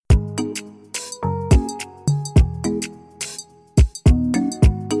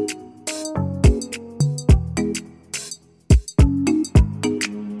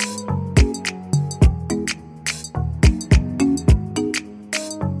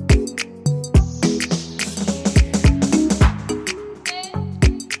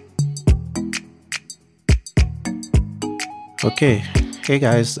Okay, hey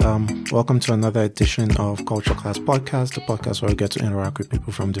guys, welcome to another edition of Culture Class Podcast, the podcast where we get to interact with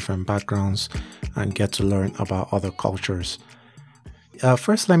people from different backgrounds and get to learn about other cultures.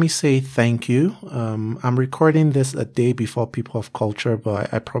 First, let me say thank you. I'm recording this a day before People of Culture,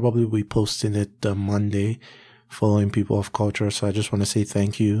 but I probably will be posting it the Monday following People of Culture. So I just want to say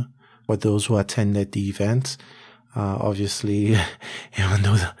thank you for those who attended the event. Obviously, even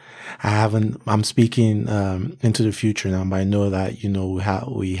though I'm speaking into the future now, but I know that,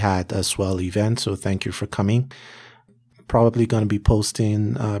 we had a swell event. So thank you for coming. Probably going to be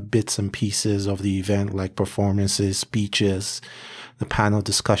posting bits and pieces of the event, like performances, speeches, the panel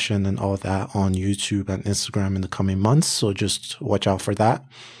discussion and all that on YouTube and Instagram in the coming months. So just watch out for that.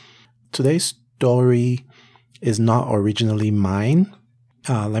 Today's story is not originally mine.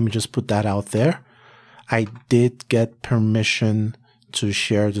 Let me just put that out there. I did get permission to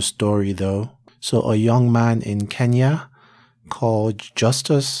share the story though. So a young man in Kenya called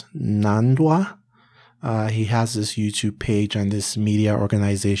Justice Nandwa, he has this YouTube page and this media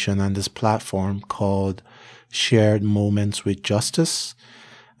organization and this platform called Shared Moments with Justice.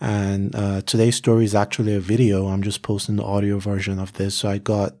 And today's story is actually a video. I'm just posting the audio version of this. So I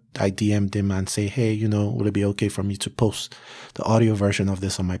DM'd him and say, hey, would it be okay for me to post the audio version of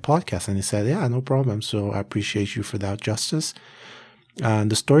this on my podcast? And he said, yeah, no problem. So I appreciate you for that, Justice.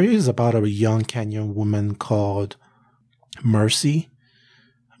 And the story is about a young Kenyan woman called Mercy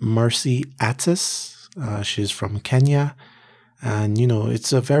Attis. She's from Kenya. And,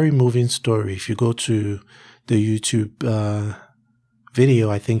 it's a very moving story. If you go to the YouTube video,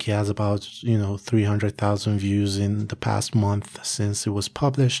 I think he has about, 300,000 views in the past month since it was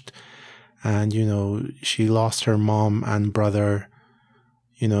published. And, she lost her mom and brother,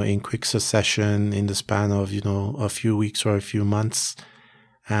 in quick succession in the span of, a few weeks or a few months.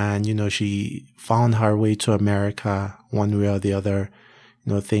 And, she found her way to America one way or the other,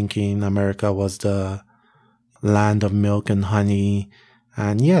 thinking America was the land of milk and honey.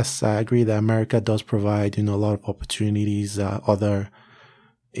 And yes, I agree that America does provide, a lot of opportunities that other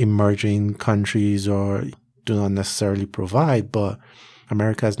emerging countries or do not necessarily provide, but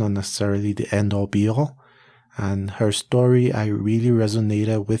America is not necessarily the end all be all. And her story, I really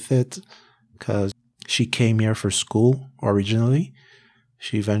resonated with it because she came here for school originally.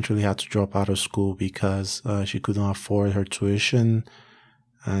 She eventually had to drop out of school because she couldn't afford her tuition.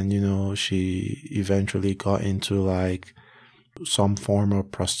 And, she eventually got into like some form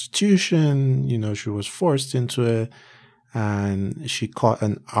of prostitution. She was forced into it. And she caught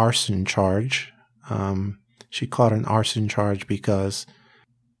an arson charge. She caught an arson charge because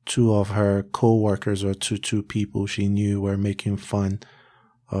two of her co-workers or two people she knew were making fun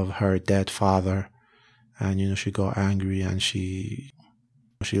of her dead father. And, she got angry and she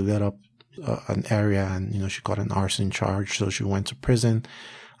lit up an area and, she got an arson charge. So she went to prison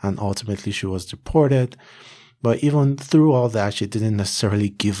and ultimately she was deported. But even through all that, she didn't necessarily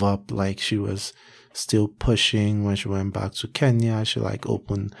give up. Like she was still pushing when she went back to Kenya.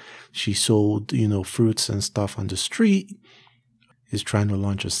 She sold, fruits and stuff on the street. She's trying to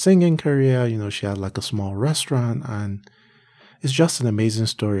launch a singing career. She had like a small restaurant and it's just an amazing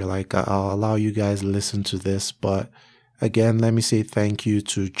story. Like I'll allow you guys to listen to this, but again, let me say thank you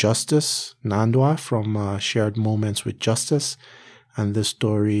to Justice Nandwa from Shared Moments with Justice. And this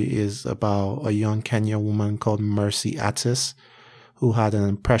story is about a young Kenyan woman called Mercy Attis who had an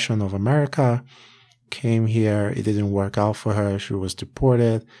impression of America, came here, it didn't work out for her, she was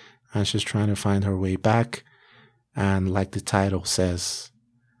deported, and she's trying to find her way back. And like the title says,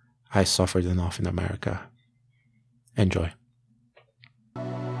 I suffered enough in America. Enjoy.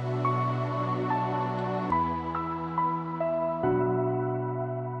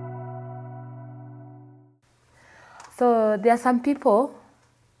 So there are some people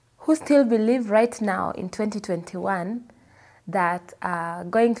who still believe right now in 2021 that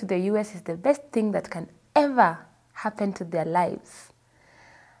going to the US is the best thing that can ever happen to their lives.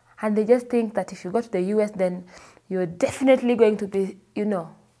 And they just think that if you go to the US, then you're definitely going to be,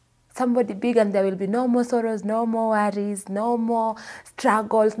 somebody big and there will be no more sorrows, no more worries, no more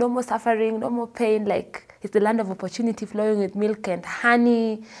struggles, no more suffering, no more pain. Like it's the land of opportunity flowing with milk and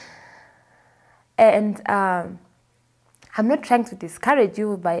honey. And I'm not trying to discourage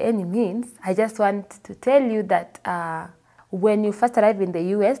you by any means. I just want to tell you that when you first arrive in the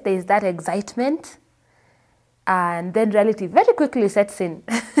US, there is that excitement, and then reality very quickly sets in.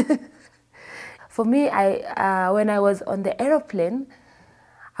 For me, when I was on the aeroplane,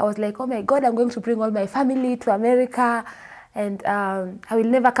 I was like, oh my God, I'm going to bring all my family to America, and I will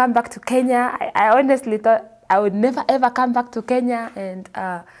never come back to Kenya. I honestly thought I would never ever come back to Kenya, and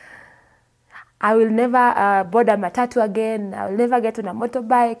I will never board a matatu again. I will never get on a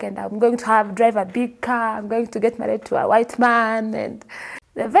motorbike, and I'm going to drive a big car. I'm going to get married to a white man. And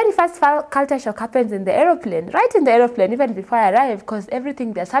the very first culture shock happens in the aeroplane, right in the aeroplane, even before I arrive, because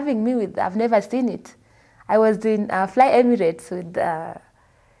everything they're serving me with, I've never seen it. I was in Fly Emirates with,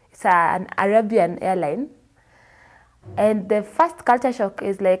 it's an Arabian airline. And the first culture shock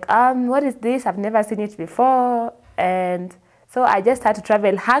is like, what is this? I've never seen it before. And so I just had to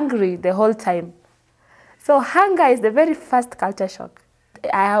travel hungry the whole time. So hunger is the very first culture shock.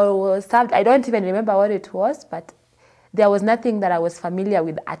 I was served, I don't even remember what it was, but there was nothing that I was familiar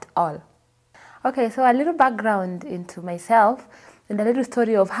with at all. Okay, so a little background into myself and a little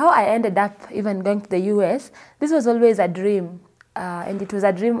story of how I ended up even going to the US. This was always a dream, and it was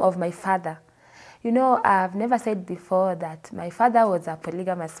a dream of my father. You know, I've never said before that my father was a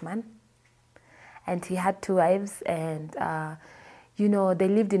polygamous man, and he had 2 wives, and you know, they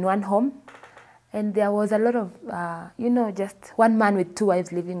lived in one home, and there was a lot of, you know, just one man with 2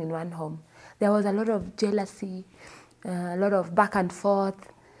 wives living in one home. There was a lot of jealousy, a lot of back and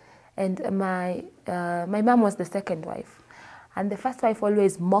forth, and my mom was the second wife. And the first wife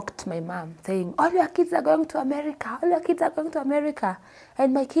always mocked my mom, saying, all your kids are going to America, all your kids are going to America,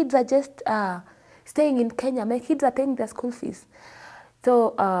 and my kids are just staying in Kenya, my kids are paying their school fees.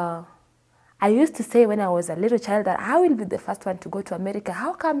 So I used to say when I was a little child that I will be the first one to go to America.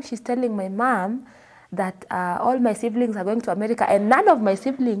 How come she's telling my mom that all my siblings are going to America and none of my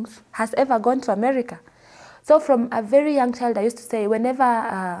siblings has ever gone to America? So from a very young child, I used to say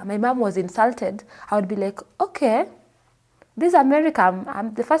whenever my mom was insulted, I would be like, okay, this is America,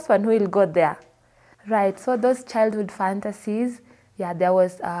 I'm the first one who will go there. Right, so those childhood fantasies, yeah, there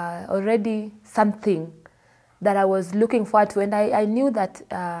was already something that I was looking forward to. And I knew that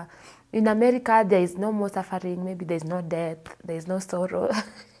in America, there is no more suffering, maybe there's no death, there's no sorrow.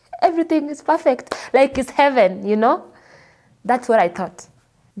 Everything is perfect, like it's heaven, you know? That's what I thought.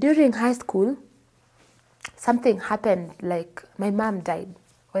 During high school, something happened, like my mom died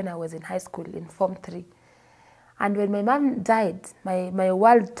when I was in high school in Form 3. And when my mom died, my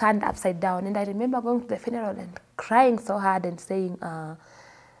world turned upside down. And I remember going to the funeral and crying so hard and saying,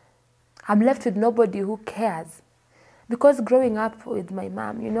 I'm left with nobody who cares. Because growing up with my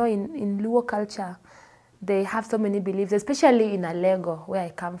mom, you know, in Luo culture, they have so many beliefs, especially in Alego, where I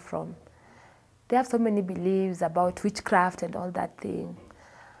come from. They have so many beliefs about witchcraft and all that thing.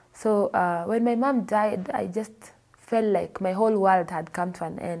 So when my mom died, I just felt like my whole world had come to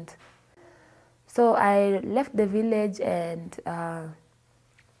an end. So I left the village, and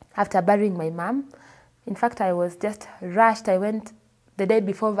after burying my mom, in fact, I was just rushed. I went the day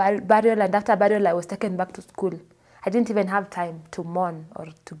before burial, and after burial, I was taken back to school. I didn't even have time to mourn or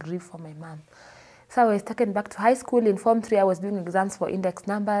to grieve for my mom. So I was taken back to high school. In Form 3, I was doing exams for index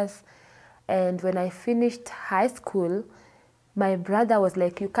numbers. And when I finished high school, my brother was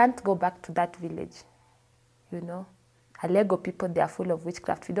like, you can't go back to that village. You know, Alego people, they are full of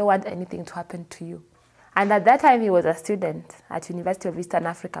witchcraft. We don't want anything to happen to you. And at that time, he was a student at University of Eastern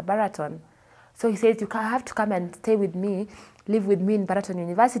Africa, Baraton. So he said, you have to come and stay with me, live with me in Baraton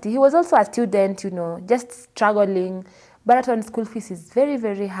University. He was also a student, you know, just struggling. Baraton school fees is very,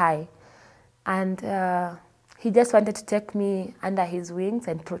 very high. And he just wanted to take me under his wings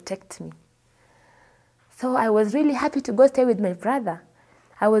and protect me. So I was really happy to go stay with my brother.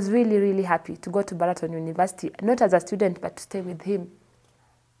 I was really, really happy to go to Baraton University, not as a student, but to stay with him.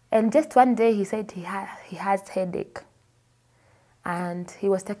 And just one day he said he has headache. And he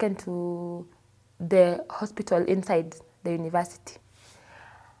was taken to the hospital inside the university.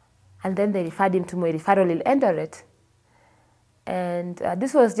 And then they referred him to Moi Referral in Eldoret. And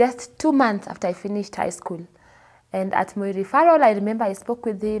this was just 2 months after I finished high school. And at Moi Referral, I remember I spoke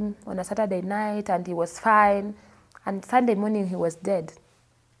with him on a Saturday night, and he was fine. And Sunday morning, he was dead.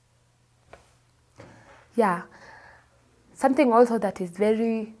 Yeah. Something also that is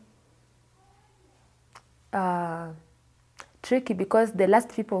very tricky, because the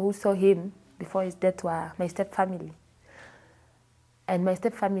last people who saw him before his death were my stepfamily. And my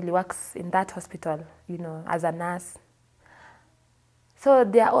stepfamily works in that hospital, you know, as a nurse. So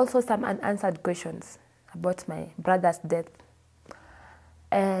there are also some unanswered questions about my brother's death.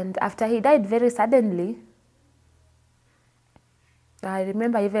 And after he died very suddenly, I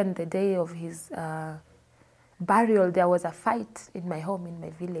remember even the day of his burial, there was a fight in my home, in my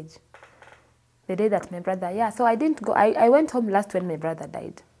village. The day that my brother, so I didn't go. I went home last when my brother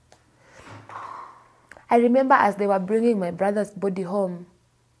died. I remember as they were bringing my brother's body home,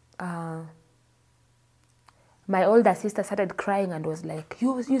 my older sister started crying and was like,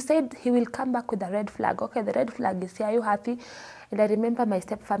 you said he will come back with the red flag. Okay, the red flag is here. Are you happy? And I remember my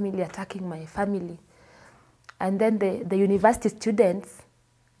stepfamily attacking my family. And then the university students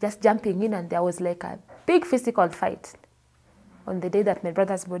just jumping in, and there was like a big physical fight on the day that my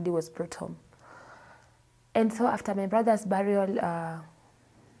brother's body was brought home. And so after my brother's burial,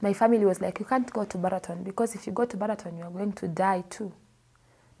 my family was like, you can't go to Baraton, because if you go to Baraton, you are going to die too.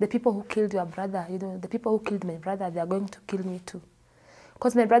 The people who killed your brother, the people who killed my brother, they are going to kill me too.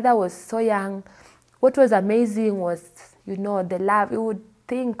 Because my brother was so young. What was amazing was, the love. You would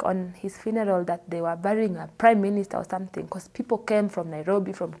think on his funeral that they were burying a prime minister or something, because people came from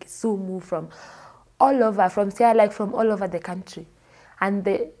Nairobi, from Kisumu, from all over, from Sierra, from all over the country. And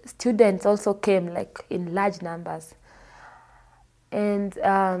the students also came in large numbers. And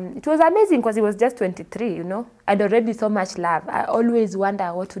it was amazing because he was just 23, and already so much love. I always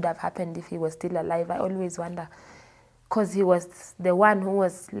wonder what would have happened if he was still alive. I always wonder, because he was the one who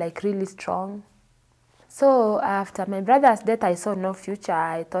was really strong. So after my brother's death, I saw no future.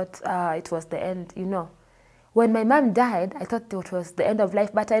 I thought it was the end, When my mom died, I thought it was the end of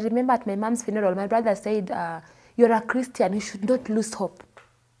life. But I remember at my mom's funeral, my brother said, you're a Christian, you should not lose hope.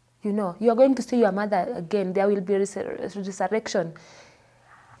 You are going to see your mother again. There will be a resurrection.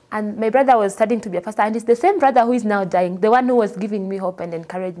 And my brother was studying to be a pastor. And it's the same brother who is now dying, the one who was giving me hope and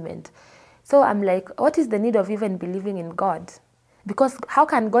encouragement. So I'm like, what is the need of even believing in God? Because how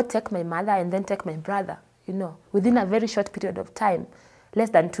can God take my mother and then take my brother, within a very short period of time,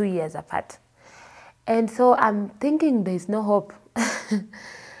 less than 2 years apart? And so I'm thinking there is no hope.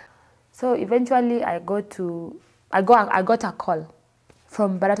 So eventually I got a call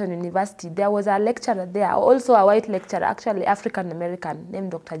from Baraton University. There was a lecturer there, also a white lecturer, actually African-American,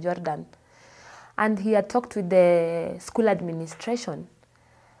 named Dr. Jordan. And he had talked with the school administration.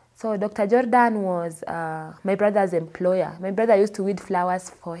 So Dr. Jordan was my brother's employer. My brother used to weed flowers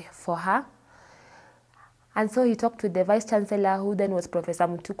for her. And so he talked with the vice chancellor, who then was Professor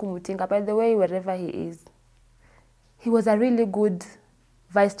Mutuku Mutinga. By the way, wherever he is, he was a really good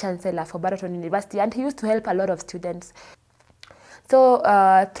vice chancellor for Baraton University, and he used to help a lot of students. So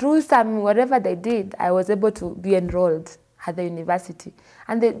through whatever they did, I was able to be enrolled at the university.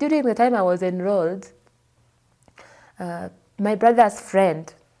 And during the time I was enrolled, my brother's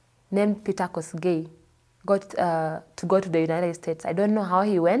friend named Peter Kosgei got to go to the United States. I don't know how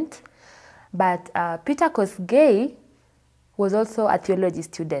he went, but Peter Kosgei was also a theology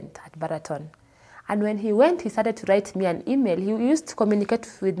student at Baraton. And when he went, he started to write me an email. He used to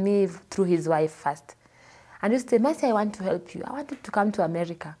communicate with me through his wife first. And he used to say, Mercy, I want to help you. I wanted to come to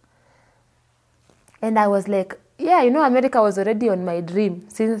America. And I was like, yeah, America was already on my dream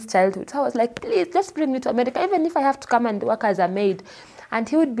since childhood. So I was like, please, just bring me to America, even if I have to come and work as a maid. And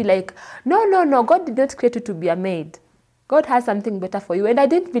he would be like, no, God did not create you to be a maid. God has something better for you. And I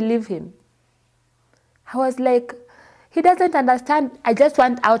didn't believe him. I was like, he doesn't understand. I just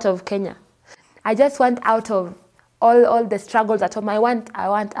want out of Kenya. I just want out of all the struggles at home. I want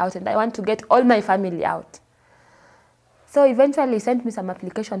out, and I want to get all my family out. So eventually he sent me some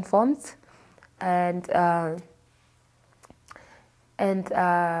application forms, and I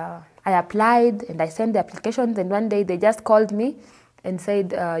applied and I sent the applications, and one day they just called me and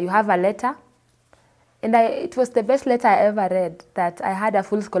said, you have a letter. And it was the best letter I ever read, that I had a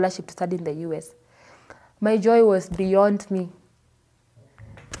full scholarship to study in the US. My joy was beyond me.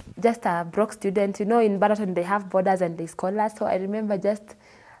 Just a broke student, in Baraton they have boarders and they scholars, so I remember just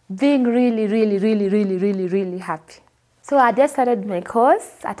being really, really, really, really, really, really happy. So I just started my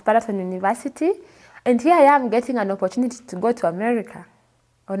course at Baraton University, and here I am getting an opportunity to go to America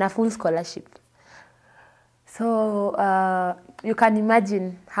on a full scholarship. So you can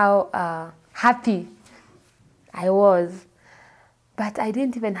imagine how happy I was. But I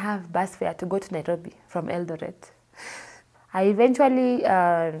didn't even have bus fare to go to Nairobi from Eldoret. I eventually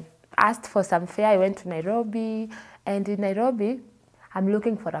asked for some fare. I went to Nairobi, and in Nairobi, I'm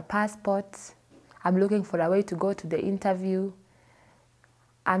looking for a passport. I'm looking for a way to go to the interview.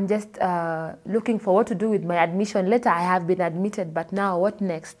 I'm just looking for what to do with my admission letter. I have been admitted, but now what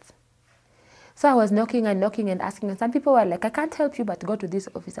next? So I was knocking and asking, and some people were like, I can't help you, but go to this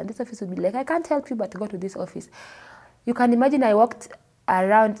office. And this office would be like, I can't help you, but go to this office. You can imagine I walked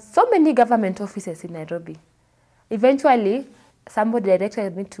around so many government offices in Nairobi. Eventually, somebody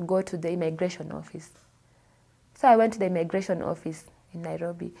directed me to go to the immigration office. So I went to the immigration office in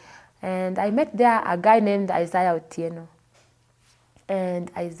Nairobi, and I met there a guy named Isaiah Otieno.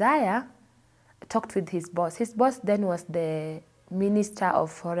 And Isaiah talked with his boss. His boss then was the Minister of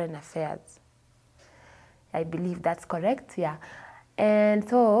Foreign Affairs. I believe that's correct, yeah. And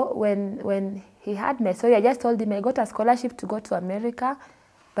so when he had my story. I just told him I got a scholarship to go to America,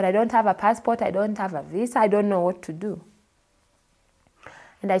 but I don't have a passport, I don't have a visa, I don't know what to do.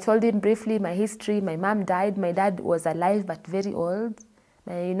 And I told him briefly my history. My mom died. My dad was alive but very old.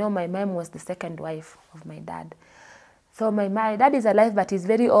 My mom was the second wife of my dad. So my dad is alive but he's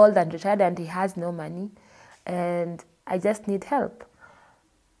very old and retired and he has no money. And I just need help.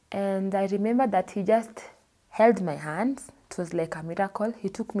 And I remember that he just held my hands. It was like a miracle. He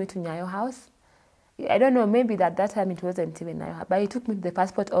took me to Nyayo House. I don't know, maybe that time it wasn't even Nyayo House, but he took me to the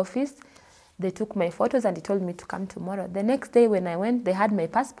passport office. They took my photos and he told me to come tomorrow. The next day when I went, they had my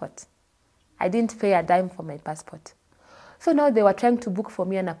passport. I didn't pay a dime for my passport. So now they were trying to book for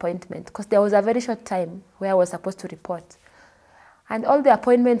me an appointment because there was a very short time where I was supposed to report. And all the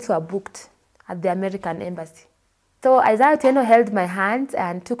appointments were booked at the American Embassy. So Isaiah Otieno held my hand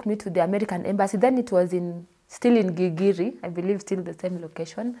and took me to the American Embassy. Then it was still in Gigiri, I believe still the same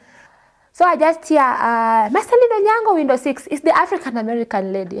location. So I just hear, Marcelino Nyango, window 6, is the African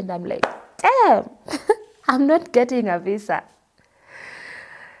American lady. And I'm like, damn, I'm not getting a visa.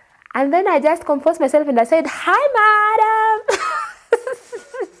 And then I just composed myself and I said, hi, madam.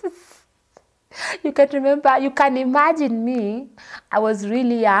 You can imagine me. I was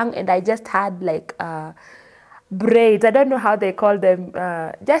really young and I just had like braids. I don't know how they call them.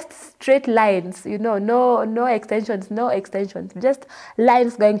 Just straight lines, no extensions, just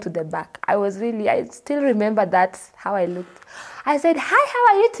lines going to the back. I still remember that's how I looked. I said, hi,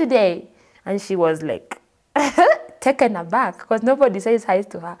 how are you today? And she was like, taken aback because nobody says hi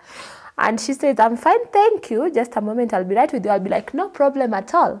to her. And she said, I'm fine, thank you. Just a moment, I'll be right with you. I'll be like, no problem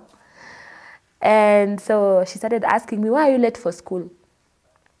at all. And so she started asking me, why are you late for school?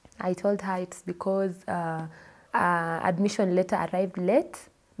 I told her it's because admission letter arrived late,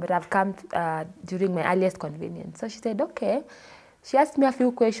 but I've come during my earliest convenience. So she said, okay. She asked me a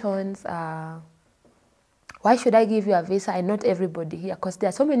few questions. Why should I give you a visa and not everybody here? Because there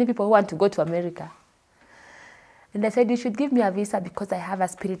are so many people who want to go to America. And I said, you should give me a visa because I have a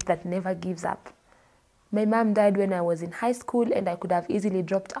spirit that never gives up. My mom died when I was in high school and I could have easily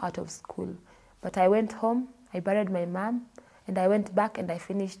dropped out of school. But I went home, I buried my mom, and I went back and I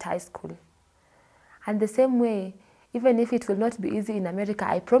finished high school. And the same way, even if it will not be easy in America,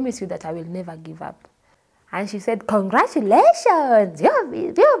 I promise you that I will never give up. And she said, congratulations,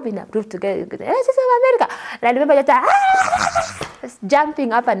 you've been approved to get to America. And I remember just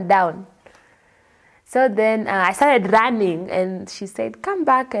jumping up and down. So then I started running and she said, come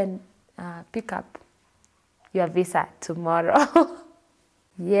back and pick up your visa tomorrow.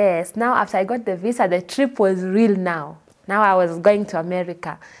 Yes, now after I got the visa, the trip was real now. Now I was going to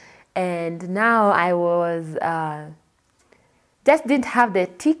America. And now I was, just didn't have the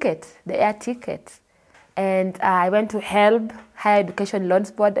air ticket. And I went to HELB, Higher Education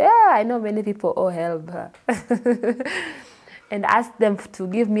Loans Board. Yeah, I know many people owe HELB. And asked them to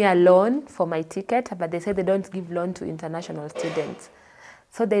give me a loan for my ticket, but they said they don't give loan to international students.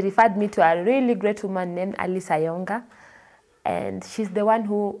 So they referred me to a really great woman named Alice Ayonga. And she's the one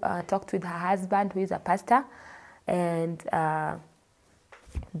who talked with her husband, who is a pastor. And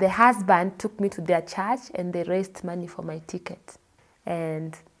the husband took me to their church and they raised money for my ticket.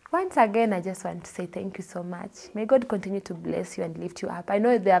 And once again, I just want to say thank you so much. May God continue to bless you and lift you up. I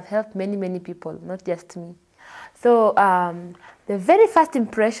know they have helped many, many people, not just me. So the very first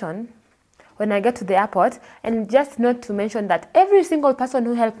impression when I get to the airport, and just not to mention that every single person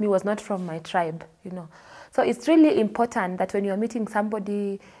who helped me was not from my tribe, So it's really important that when you're meeting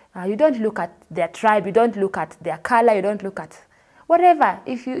somebody, you don't look at their tribe, you don't look at their color, you don't look at whatever.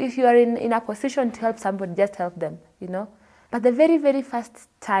 If you are in a position to help somebody, just help them, But the very, very first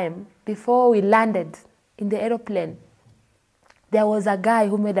time before we landed in the aeroplane, there was a guy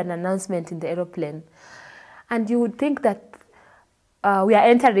who made an announcement in the aeroplane. And you would think that we are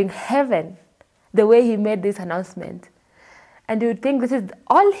entering heaven the way he made this announcement. And you would think this is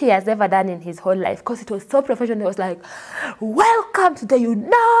all he has ever done in his whole life because it was so professional. He was like, welcome to the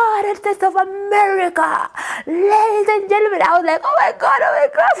United States of America, ladies and gentlemen. I was like, oh my God.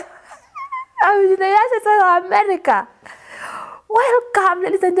 I'm in the United States of America. Welcome,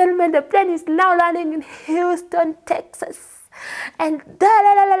 ladies and gentlemen. The plane is now landing in Houston, Texas. And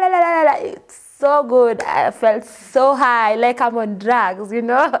it's so good. I felt so high, like I'm on drugs,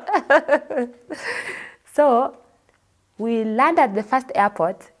 So we land at the first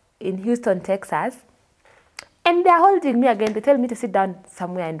airport in Houston, Texas. And they're holding me again. They tell me to sit down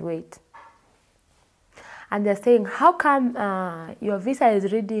somewhere and wait. And they're saying, how come your visa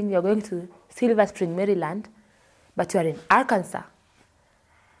is reading you're going to Silver Spring, Maryland, but you're in Arkansas?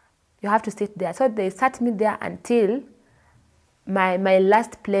 You have to sit there. So they sat me there until my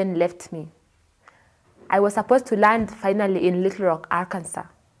last plane left me. I was supposed to land finally in Little Rock, Arkansas.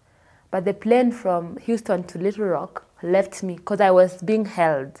 But the plane from Houston to Little Rock left me because I was being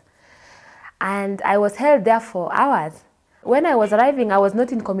held. And I was held there for hours. When I was arriving, I was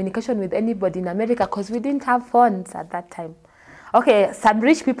not in communication with anybody in America because we didn't have phones at that time. Okay, some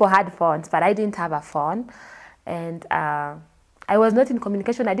rich people had phones, but I didn't have a phone. And I was not in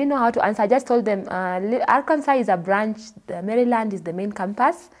communication. I didn't know how to answer. I just told them, Arkansas is a branch, Maryland is the main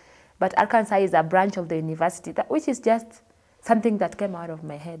campus, but Arkansas is a branch of the university, which is just something that came out of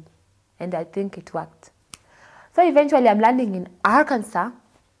my head. And I think it worked. So eventually I'm landing in Arkansas,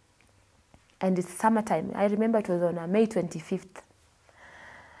 and it's summertime. I remember it was on May 25th.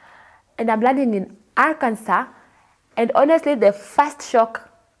 And I'm landing in Arkansas, and honestly, the first shock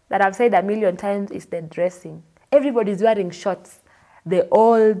that I've said a million times is the dressing. Everybody's wearing shorts. The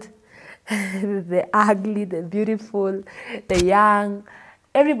old, the ugly, the beautiful, the young.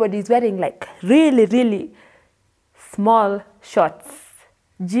 Everybody's wearing like really, really small shorts,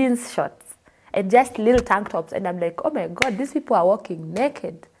 jeans shorts, and just little tank tops. And I'm like, oh my God, these people are walking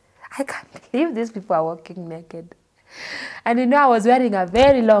naked. I can't believe these people are walking naked. And you know, I was wearing a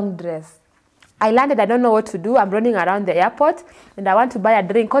very long dress. I landed, I don't know what to do. I'm running around the airport and I want to buy a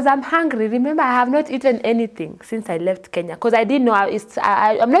drink because I'm hungry. Remember, I have not eaten anything since I left Kenya because I didn't know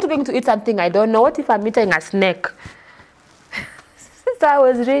I'm not going to eat something I don't know. What if I'm eating a snake? So I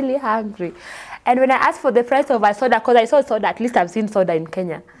was really hungry. And when I asked for the price of a soda, because I saw soda, at least I've seen soda in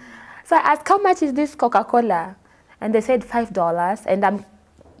Kenya. So I asked, how much is this Coca-Cola? And they said $5. And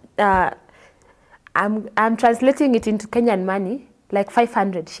I'm translating it into Kenyan money, like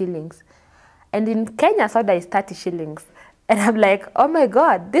 500 shillings. And in Kenya, soda is 30 shillings. And I'm like, oh my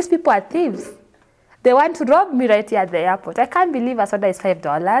God, these people are thieves. They want to rob me right here at the airport. I can't believe a soda is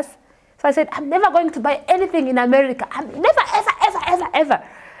 $5. So I said, I'm never going to buy anything in America. I'm never, ever, ever, ever, ever.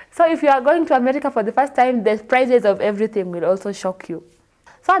 So if you are going to America for the first time, the prices of everything will also shock you.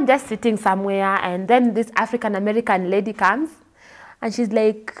 So I'm just sitting somewhere, and then this African-American lady comes, and she's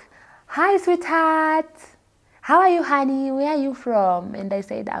like, hi, sweetheart. How are you, honey? Where are you from? And I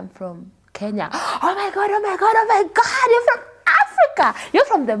said, I'm from Kenya. Oh my God, oh my God, oh my God, you're from Africa. You're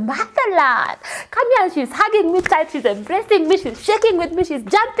from the motherland. Come here. And she's hugging me tight. She's embracing me. She's shaking with me. She's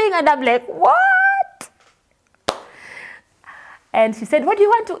jumping. And I'm like, what? And she said, what do you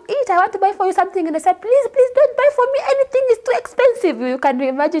want to eat? I want to buy for you something. And I said, please, please don't buy for me anything. It's too expensive. You can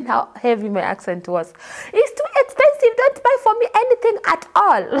imagine how heavy my accent was. It's too expensive. Don't buy for me anything at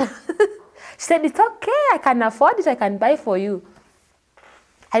all. She said, it's okay. I can afford it. I can buy for you.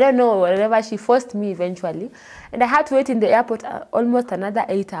 I don't know, whatever. She forced me eventually. And I had to wait in the airport almost another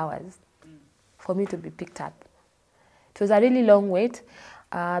 8 hours for me to be picked up. It was a really long wait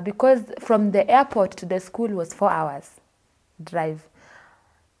because from the airport to the school was 4 hours drive.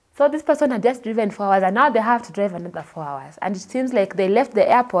 So this person had just driven 4 hours, and now they have to drive another 4 hours. And it seems like they left the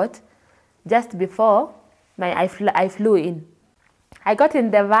airport just before I flew in. I got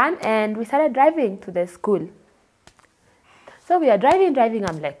in the van and we started driving to the school. So we are driving.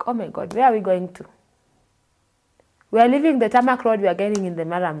 I'm like, oh my God, where are we going to? We are leaving the tarmac road, we are getting in the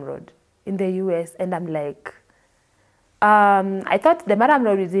Maram Road in the US. And I'm like, I thought the Maram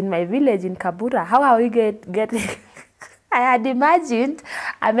Road is in my village in Kabura. How are we getting? I had imagined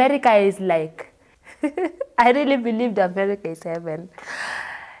America is like, I really believed America is heaven.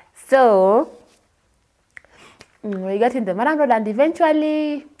 So we got in the Maram Road, and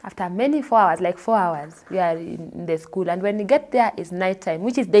eventually, after many 4 hours, like 4 hours, we are in the school. And when we get there, it's nighttime,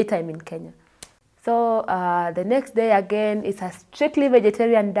 which is daytime in Kenya. So the next day again, it's a strictly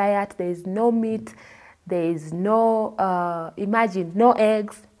vegetarian diet. There is no meat. There is no, no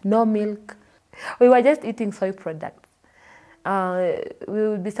eggs, no milk. We were just eating soy products. We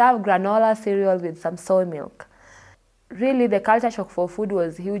would be served granola cereal with some soy milk. Really, the culture shock for food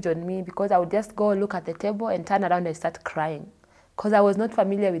was huge on me because I would just go look at the table and turn around and start crying because I was not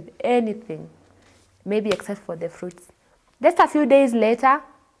familiar with anything, maybe except for the fruits. Just a few days later,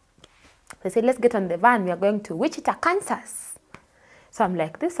 they said, let's get on the van. We are going to Wichita, Kansas. So I'm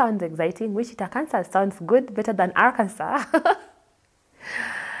like, this sounds exciting. Wichita, Kansas sounds good, better than Arkansas.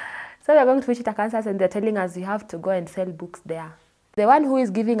 So we're going to Wichita, Kansas, and they're telling us you have to go and sell books there. The one who is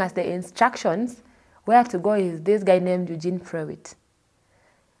giving us the instructions where to go is this guy named Eugene Prewitt.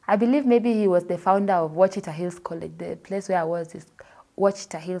 I believe maybe he was the founder of Wichita Hills College. The place where I was is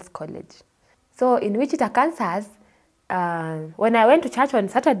Wichita Hills College. So in Wichita, Kansas, when I went to church on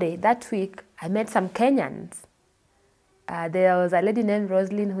Saturday that week, I met some Kenyans. There was a lady named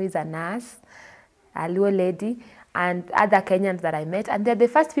Roslyn who is a nurse, a Luo lady, and other Kenyans that I met. And they're the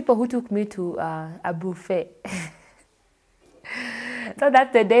first people who took me to a buffet. So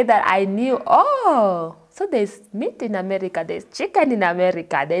that's the day that I knew, oh, So there's meat in America, there's chicken in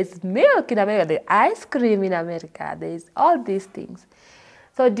America, there's milk in America, there's ice cream in America, there's all these things.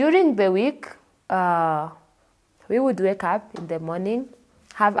 So during the week, we would wake up in the morning,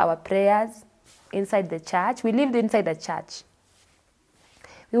 have our prayers inside the church. We lived inside the church.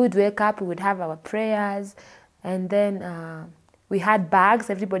 We would wake up, we would have our prayers, and then we had bags.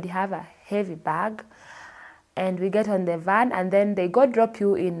 Everybody have a heavy bag, and we get on the van, and then they go drop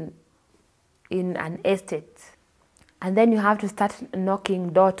you in an estate, and then you have to start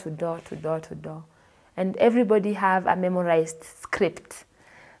knocking door to door to door to door, and everybody have a memorized script.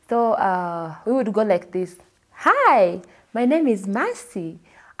 So we would go like this: "Hi, my name is Mercy.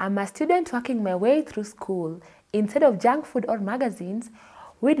 I'm a student working my way through school. Instead of junk food or magazines,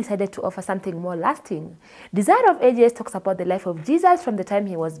 we decided to offer something more lasting. Desire of Ages talks about the life of Jesus from the time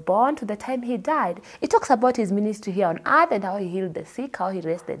he was born to the time he died. It talks about his ministry here on earth and how he healed the sick, how he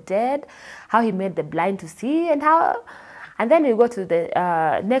raised the dead, how he made the blind to see, and then we go to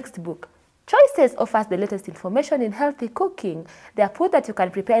the next book. Choices offers the latest information in healthy cooking. They are food that you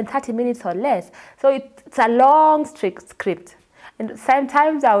can prepare in 30 minutes or less. So it's a long strict script. And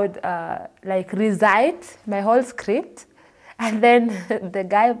sometimes I would recite my whole script. And then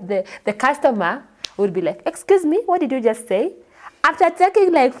the customer would be like, "Excuse me, what did you just say?" After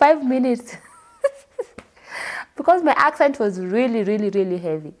taking like 5 minutes, because my accent was really, really, really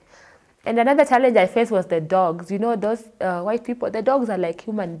heavy. And another challenge I faced was the dogs. You know, those white people, the dogs are like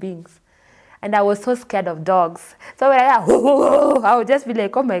human beings. And I was so scared of dogs. So when I would just be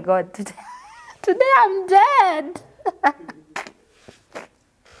like, "Oh my God, today I'm dead."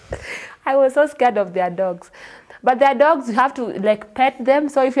 I was so scared of their dogs. But their dogs, you have to like pet them.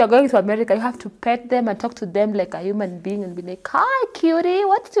 So if you're going to America, you have to pet them and talk to them like a human being and be like, "Hi, cutie,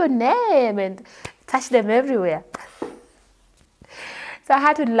 what's your name?" And touch them everywhere. So I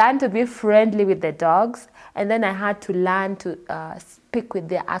had to learn to be friendly with the dogs. And then I had to learn to speak with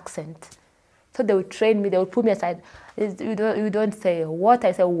their accent. So they would train me. They would put me aside. You don't say water,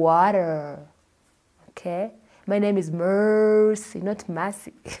 I say water. Okay? My name is Mercy, not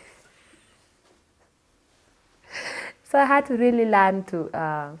Mercy. So I had to really learn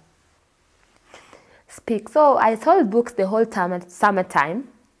to speak. So I sold books the whole time at summertime.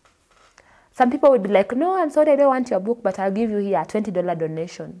 Some people would be like, "No, I'm sorry, I don't want your book, but I'll give you here a $20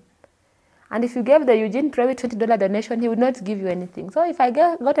 donation." And if you gave the Eugene Prewitt $20 donation, he would not give you anything. So if I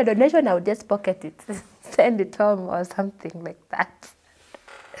got a donation, I would just pocket it, send it home or something like that.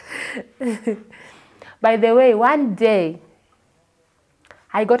 By the way, one day,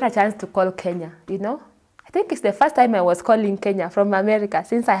 I got a chance to call Kenya, you know. I think it's the first time I was calling Kenya from America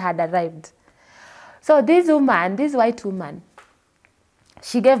since I had arrived. So this white woman,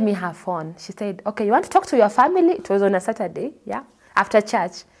 she gave me her phone. She said, "Okay, you want to talk to your family?" It was on a Saturday, yeah, after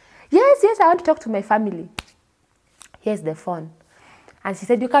church. Yes, I want to talk to my family. Here's the phone. And she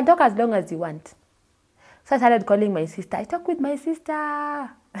said, "You can talk as long as you want." So I started calling my sister. I talk with my sister.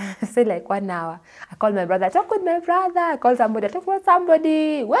 I said like 1 hour. I called my brother. I talk with my brother. I called somebody. I talk with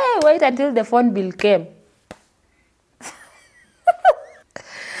somebody. Wait until the phone bill came.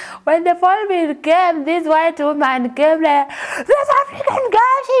 When the phone bill came, this white woman came like, "This African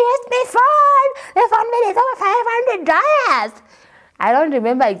girl, she used my phone. The phone bill is over $500. I don't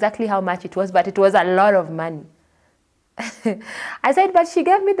remember exactly how much it was, but it was a lot of money. I said, "But she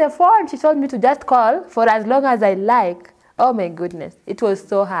gave me the phone. She told me to just call for as long as I like." Oh my goodness, it was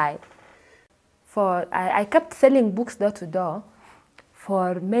so high. I kept selling books door to door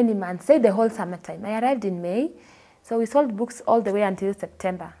for many months, say the whole summertime. I arrived in May, so we sold books all the way until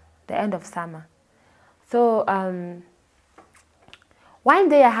September, the end of summer. So one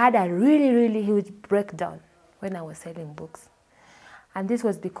day I had a really, really huge breakdown when I was selling books. And this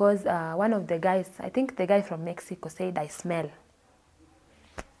was because one of the guys, I think the guy from Mexico, said I smell.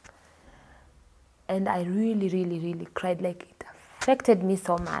 And I really, really, really cried. Like, it affected me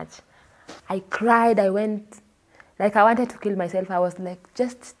so much. I cried. I went, like I wanted to kill myself. I was like,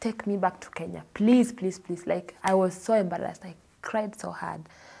 "Just take me back to Kenya. Please, please, please." Like, I was so embarrassed. I cried so hard.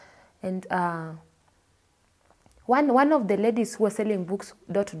 And one of the ladies who was selling books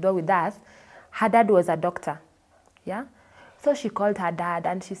door to door with us, her dad was a doctor. Yeah? So she called her dad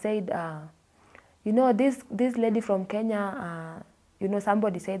and she said, "You know, this lady from Kenya, you know,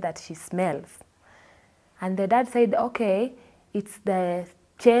 somebody said that she smells." And the dad said, "Okay, it's the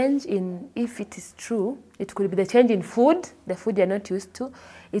change in, if it is true, it could be the change in food, the food you're not used to.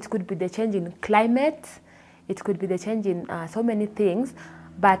 It could be the change in climate. It could be the change in so many things,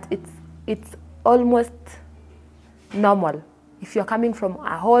 but it's almost normal. If you're coming from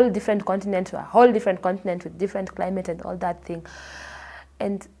a whole different continent to a whole different continent with different climate and all that thing."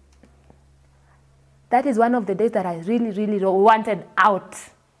 And That is one of the days that I really, really wanted out.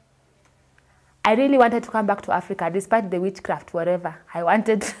 I really wanted to come back to Africa, despite the witchcraft, whatever. I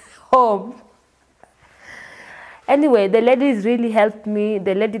wanted home. Anyway, the ladies really helped me.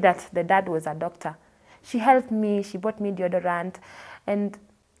 The lady that the dad was a doctor. She helped me. She bought me deodorant. And,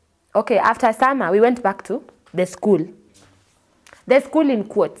 okay, after summer, we went back to the school. The school in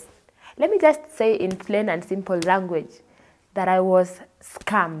quotes. Let me just say in plain and simple language that I was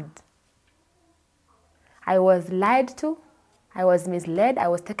scammed. I was lied to. I was misled. I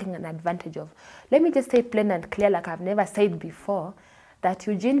was taken an advantage of. Let me just say plain and clear, like I've never said before, that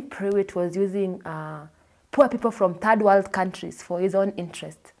Eugene Pruitt was using poor people from third world countries for his own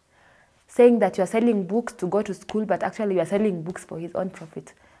interest, saying that you're selling books to go to school, but actually you're selling books for his own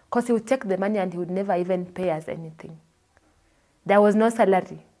profit. Because he would take the money and he would never even pay us anything. There was no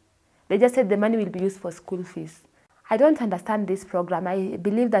salary. They just said the money will be used for school fees. I don't understand this program. I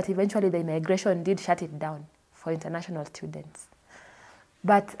believe that eventually the immigration did shut it down for international students.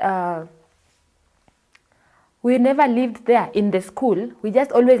 But we never lived there in the school. We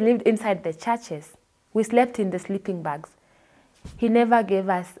just always lived inside the churches. We slept in the sleeping bags. He never gave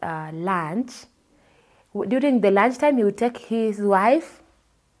us lunch. During the lunchtime, he would take his wife,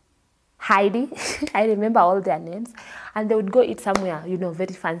 Heidi, I remember all their names, and they would go eat somewhere, you know,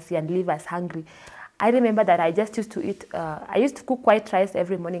 very fancy and leave us hungry. I remember that I just used to eat, I used to cook white rice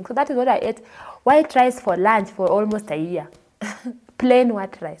every morning. So that is what I ate, white rice for lunch for almost a year. Plain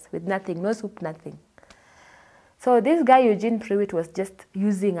white rice with nothing, no soup, nothing. So this guy, Eugene Pruitt, was just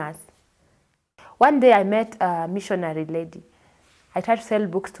using us. One day I met a missionary lady. I tried to sell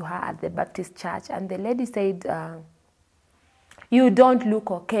books to her at the Baptist church, and the lady said, you don't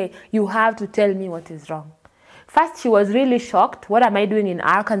look okay. You have to tell me what is wrong. First, she was really shocked. What am I doing in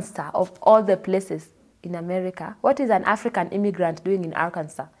Arkansas, of all the places in America? What is an African immigrant doing in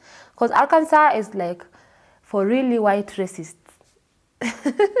Arkansas? Because Arkansas is like for really white racists.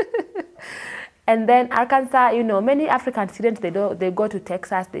 And then Arkansas, you know, many African students, they go to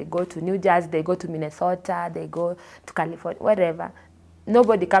Texas, they go to New Jersey, they go to Minnesota, they go to California, wherever.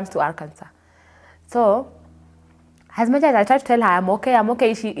 Nobody comes to Arkansas. So, as much as I tried to tell her, I'm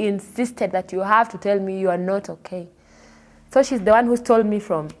okay, she insisted that you have to tell me you are not okay. So she's the one who stole me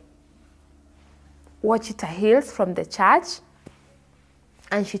from Wichita Hills, from the church,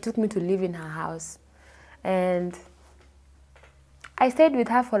 and she took me to live in her house. And I stayed with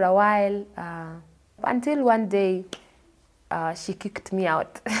her for a while, until one day she kicked me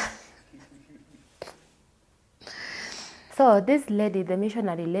out. So this lady, the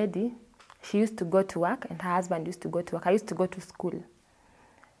missionary lady, she used to go to work and her husband used to go to work. I used to go to school.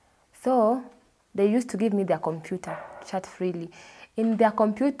 So they used to give me their computer, chat freely. In their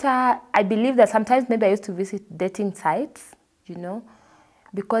computer, I believe that sometimes maybe I used to visit dating sites, you know,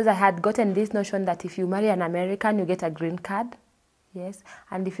 because I had gotten this notion that if you marry an American, you get a green card. Yes,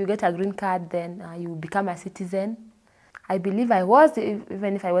 and if you get a green card, then you become a citizen. I believe I was,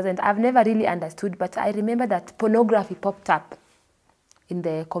 even if I wasn't. I've never really understood, but I remember that pornography popped up in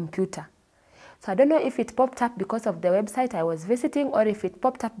the computer. So I don't know if it popped up because of the website I was visiting or if it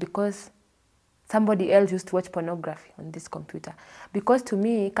popped up because somebody else used to watch pornography on this computer. Because to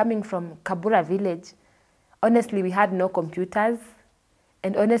me, coming from Kabura village, honestly, we had no computers.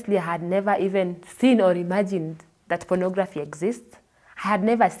 And honestly, I had never even seen or imagined that pornography exists. I had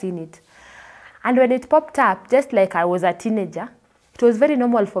never seen it. And when it popped up, just like I was a teenager, it was very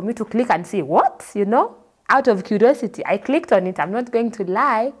normal for me to click and see, what? You know, out of curiosity, I clicked on it. I'm not going to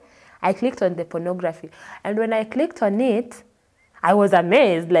lie. I clicked on the pornography. And when I clicked on it, I was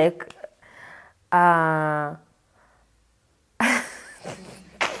amazed, like, the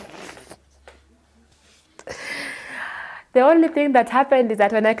only thing that happened is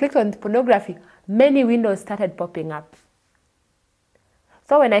that when I clicked on pornography, many windows started popping up.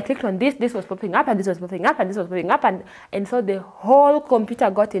 So when I clicked on this, this was popping up, and this was popping up, and this was popping up, and so the whole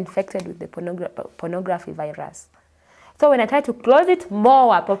computer got infected with the pornography virus. So when I tried to close it, more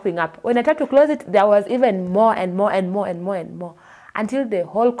were popping up. When I tried to close it, there was even more and more and more and more and more, until the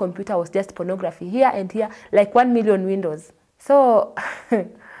whole computer was just pornography, here and here, like 1 million windows. So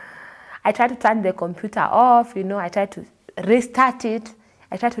I tried to turn the computer off, you know, I tried to restart it,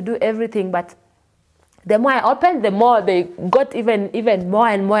 I tried to do everything, but the more I opened, the more they got even more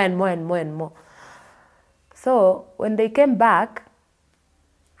and more and more and more and more. So when they came back,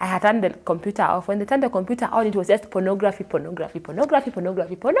 I had turned the computer off. When they turned the computer on, it was just pornography, pornography, pornography,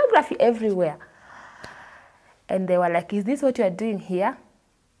 pornography, pornography everywhere. And they were like, is this what you are doing here?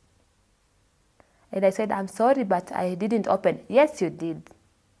 And I said, I'm sorry, but I didn't open. Yes, you did.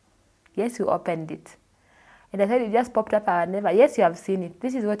 Yes, you opened it. And I said, it just popped up. I never. Yes, you have seen it.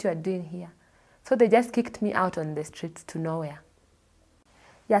 This is what you are doing here. So they just kicked me out on the streets to nowhere.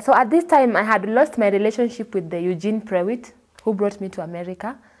 Yeah, so at this time, I had lost my relationship with the Eugene Prewitt, who brought me to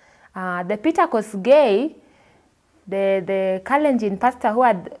America. The Peter Kosgei, the Kalenjin pastor who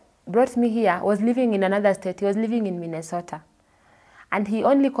had brought me here, was living in another state. He was living in Minnesota. And he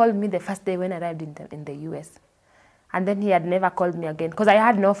only called me the first day when I arrived in the US. And then he had never called me again, because I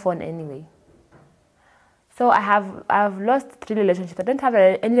had no phone anyway. So I've lost 3 relationships. I don't have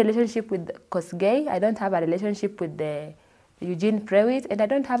any relationship with Kosgei. I don't have a relationship with the Eugene Prewitt, and I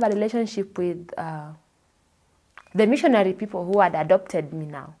don't have a relationship with the missionary people who had adopted me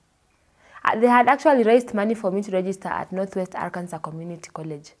now. They had actually raised money for me to register at Northwest Arkansas Community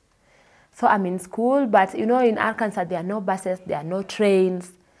College. So I'm in school, but you know, in Arkansas, there are no buses, there are no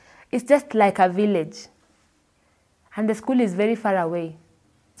trains. It's just like a village. And the school is very far away.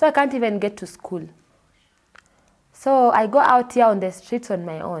 So I can't even get to school. So I go out here on the streets on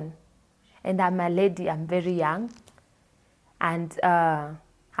my own. And I'm a lady, I'm very young. And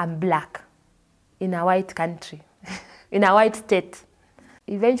I'm black in a white country, in a white state.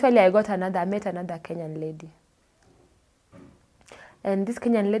 Eventually, I met another Kenyan lady. And this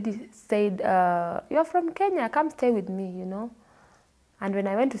Kenyan lady said, you're from Kenya, come stay with me, you know. And when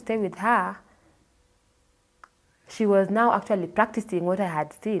I went to stay with her, she was now actually practicing what I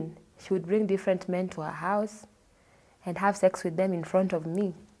had seen. She would bring different men to her house and have sex with them in front of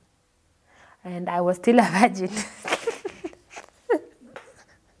me. And I was still a virgin.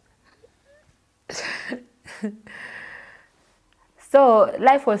 So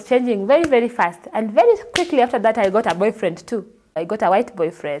life was changing very, very fast. And very quickly after that, I got a boyfriend too. I got a white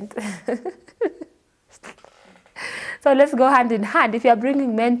boyfriend. So let's go hand in hand. If you're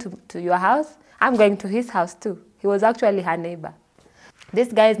bringing men to your house, I'm going to his house too. He was actually her neighbor.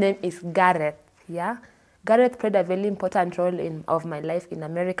 This guy's name is Gareth, yeah? Gareth played a very important role of my life in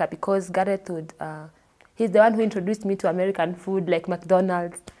America, because Gareth he's the one who introduced me to American food like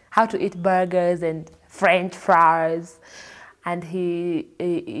McDonald's, how to eat burgers and French fries. And he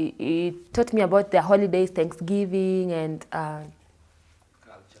taught me about their holidays, Thanksgiving, and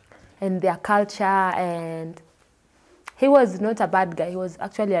their culture. And he was not a bad guy. He was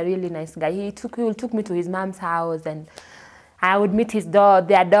actually a really nice guy. He took me to his mom's house, and I would meet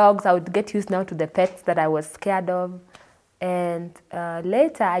their dogs. I would get used now to the pets that I was scared of. And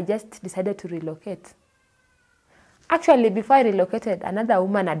later, I just decided to relocate. Actually, before I relocated, another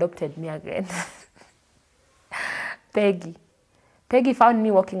woman adopted me again. Peggy. Peggy found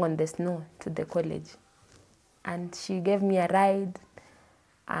me walking on the snow to the college. And she gave me a ride.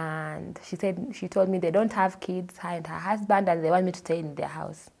 And she told me they don't have kids, her and her husband, and they want me to stay in their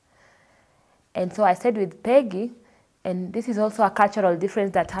house. And so I stayed with Peggy. And this is also a cultural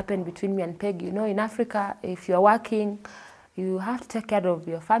difference that happened between me and Peggy. You know, in Africa, if you're working, you have to take care of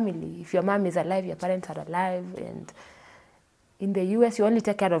your family. If your mom is alive, your parents are alive. And in the US, you only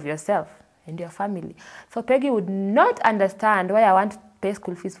take care of yourself and your family. So Peggy would not understand why I want to pay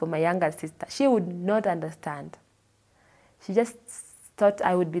school fees for my younger sister. She would not understand. She just thought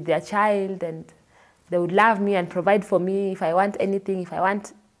I would be their child and they would love me and provide for me if I want anything.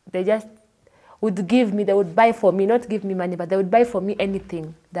 They just would give me, they would buy for me, not give me money, but they would buy for me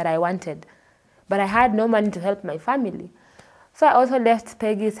anything that I wanted. But I had no money to help my family. So I also left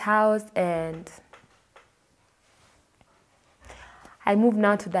Peggy's house and I moved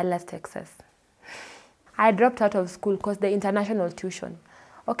now to Dallas, Texas. I dropped out of school because the international tuition.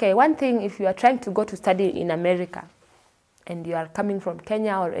 Okay, one thing, if you are trying to go to study in America and you are coming from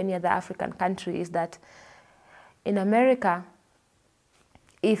Kenya or any other African country, is that in America,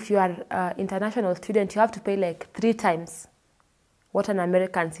 if you are an international student, you have to pay like 3 times what an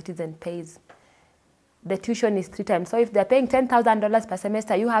American citizen pays. The tuition is 3 times. So if they're paying $10,000 per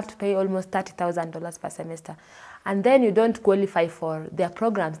semester, you have to pay almost $30,000 per semester. And then you don't qualify for their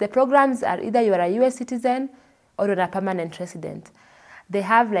programs. The programs are either you are a US citizen or you're a permanent resident. They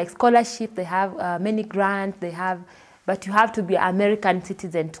have like scholarship, they have many grants, but you have to be an American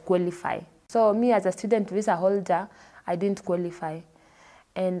citizen to qualify. So me as a student visa holder, I didn't qualify.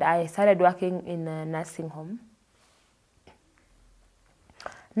 And I started working in a nursing home.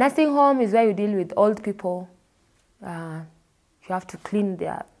 Nursing home is where you deal with old people. You have to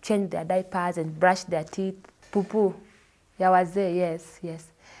change their diapers and brush their teeth. Poo-poo. Yawaze,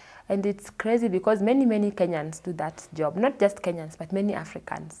 yes. And it's crazy because many Kenyans do that job. Not just Kenyans, but many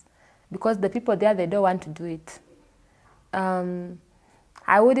Africans. Because the people there, they don't want to do it.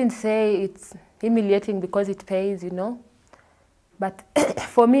 I wouldn't say it's humiliating because it pays, you know. But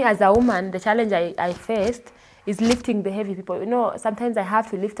for me as a woman, the challenge I faced is lifting the heavy people. You know, sometimes I have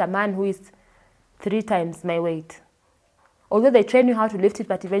to lift a man who is 3 times my weight. Although they train you how to lift it,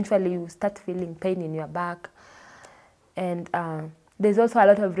 but eventually you start feeling pain in your back. And there's also a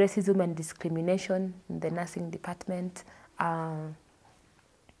lot of racism and discrimination in the nursing department. I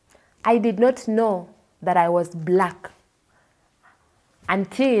did not know that I was black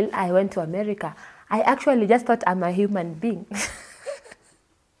until I went to America. I actually just thought I'm a human being.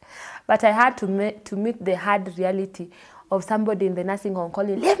 But I had to meet the hard reality of somebody in the nursing home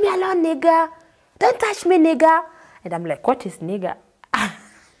calling, "Leave me alone, nigga. Don't touch me, nigga." And I'm like, what is nigga?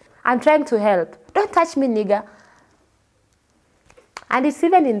 I'm trying to help. Don't touch me, nigga. And it's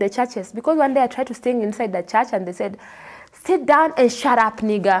even in the churches, because one day I tried to sing inside the church and they said, "Sit down and shut up,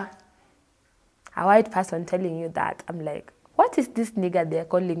 nigga." A white person telling you that. I'm like, what is this nigga they're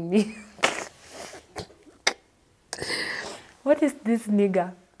calling me? What is this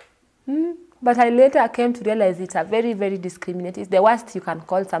nigga? But I later came to realize it's a very, very discriminating. It's the worst you can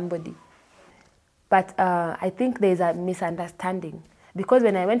call somebody. But I think there's a misunderstanding. Because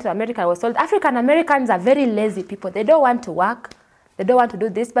when I went to America, I was told African Americans are very lazy people. They don't want to work. They don't want to do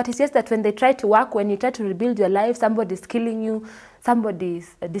this. But it's just that when they try to work, when you try to rebuild your life, somebody's killing you,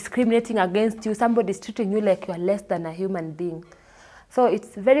 somebody's discriminating against you, somebody's treating you like you're less than a human being. So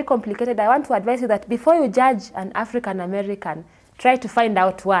it's very complicated. I want to advise you that before you judge an African American, try to find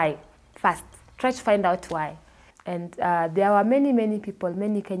out why first. Try to find out why. And there were many, many people,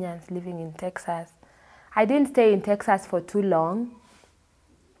 many Kenyans living in Texas. I didn't stay in Texas for too long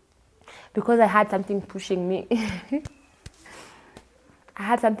because I had something pushing me. I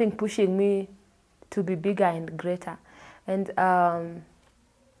had something pushing me to be bigger and greater. And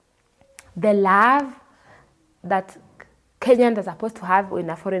the love that Kenyans are supposed to have in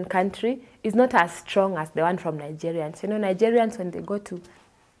a foreign country is not as strong as the one from Nigerians. You know, Nigerians, when they go to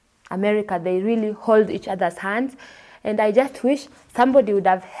America, they really hold each other's hands. And I just wish somebody would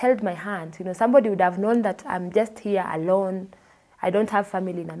have held my hand. You know, somebody would have known that I'm just here alone. I don't have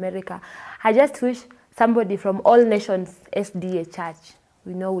family in America. I just wish somebody from All Nations SDA Church,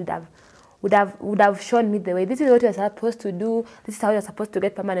 you know, would have shown me the way. This is what you're supposed to do. This is how you're supposed to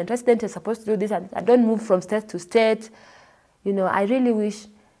get permanent resident. You're supposed to do this. I don't move from state to state. You know, I really wish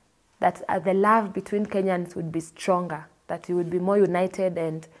that the love between Kenyans would be stronger, that we would be more united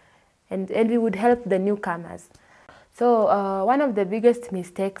and we would help the newcomers. So one of the biggest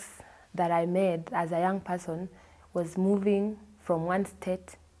mistakes that I made as a young person was moving from one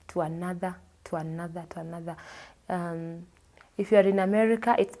state to another, to another, to another. If you're in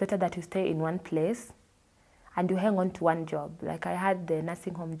America, it's better that you stay in one place and you hang on to one job. Like I had the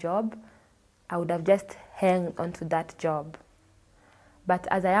nursing home job, I would have just hung on to that job. But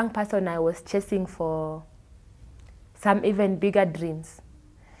as a young person, I was chasing for some even bigger dreams.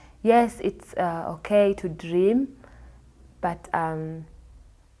 Yes, it's okay to dream, but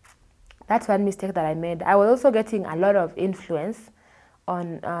that's one mistake that I made. I was also getting a lot of influence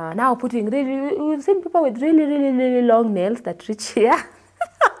on now putting really, we've seen people with really, really, really long nails that reach here.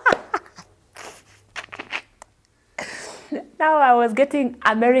 Now I was getting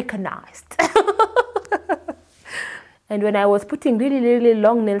Americanized. And when I was putting really, really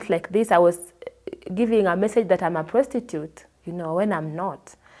long nails like this, I was giving a message that I'm a prostitute, you know, when I'm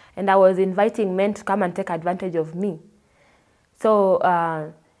not. And I was inviting men to come and take advantage of me. So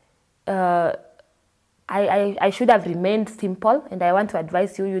I should have remained simple, and I want to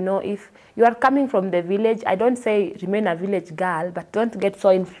advise you, you know, if you are coming from the village, I don't say remain a village girl, but don't get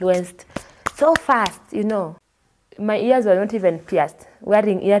so influenced so fast, you know. My ears were not even pierced.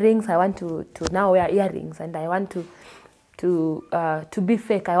 Wearing earrings, I want to now wear earrings, and I want to be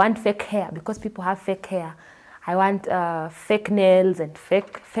fake. I want fake hair because people have fake hair. I want fake nails and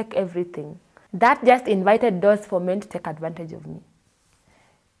fake everything. That just invited doors for men to take advantage of me.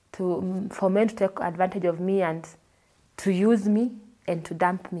 For men to take advantage of me and to use me and to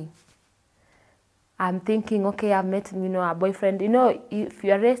dump me. I'm thinking, okay, I've met, you know, a boyfriend. You know, if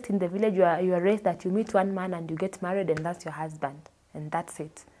you are raised in the village, you are raised that you meet one man and you get married and that's your husband. And that's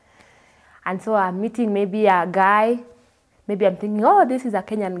it. And so I'm meeting maybe a guy. Maybe I'm thinking, oh, this is a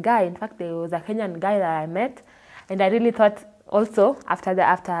Kenyan guy. In fact, there was a Kenyan guy that I met. And I really thought also,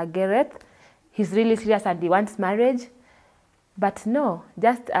 after Gareth, he's really serious and he wants marriage. But no,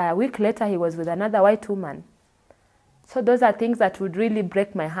 just a week later, he was with another white woman. So those are things that would really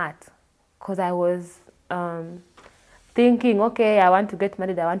break my heart. Because I was thinking, okay, I want to get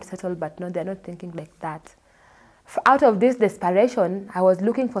married, I want to settle, but no, they're not thinking like that. Out of this desperation, I was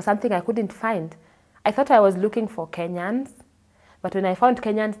looking for something I couldn't find. I thought I was looking for Kenyans, but when I found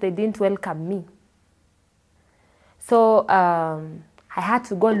Kenyans, they didn't welcome me. So I had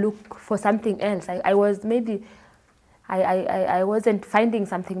to go look for something else. I I wasn't finding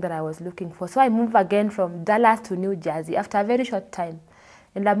something that I was looking for. So I moved again from Dallas to New Jersey after a very short time.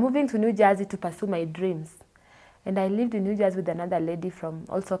 And I'm moving to New Jersey to pursue my dreams. And I lived in New Jersey with another lady from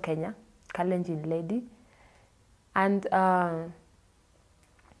also Kenya, Kalenjin lady. And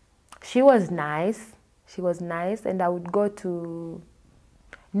she was nice. She was nice. And I would go to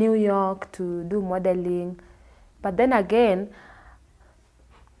New York to do modeling. But then again,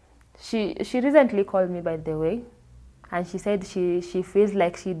 she recently called me, by the way. And she said she feels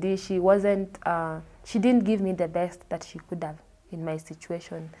like she didn't give me the best that she could have in my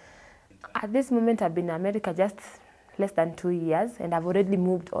situation. At this moment, I've been in America just less than 2 years, and I've already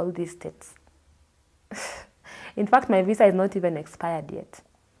moved all these states. In fact, my visa is not even expired yet.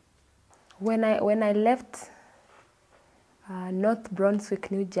 When I left North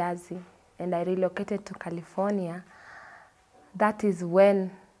Brunswick, New Jersey, and I relocated to California, that is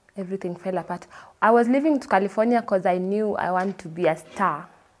when everything fell apart. I was living to California because I knew I want to be a star.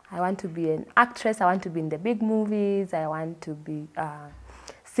 I want to be an actress. I want to be in the big movies. I want to be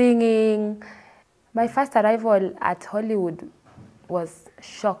singing. My first arrival at Hollywood was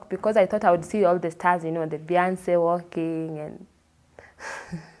shock because I thought I would see all the stars, you know, the Beyonce walking and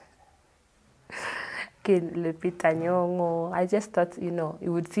Lupita Nyong'o. I just thought, you know,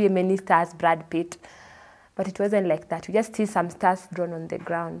 you would see many stars, Brad Pitt. But it wasn't like that. You just see some stars drawn on the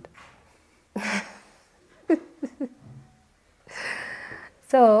ground.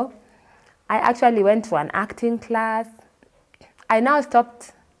 So I actually went to an acting class. I now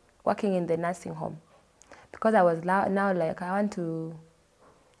stopped working in the nursing home because I was now like, I want to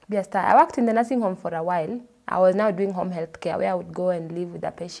be a star. I worked in the nursing home for a while. I was now doing home health care where I would go and live with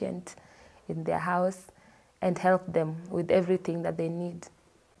a patient in their house and help them with everything that they need.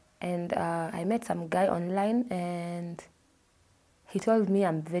 And I met some guy online, and he told me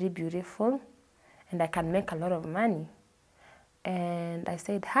I'm very beautiful and I can make a lot of money. And I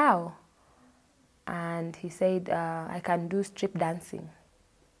said, how? And he said, I can do strip dancing.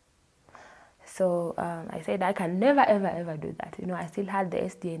 So I said, I can never, ever, ever do that. You know, I still had the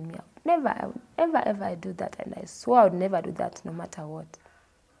SD in me. I would never, ever do that. And I swore I would never do that no matter what.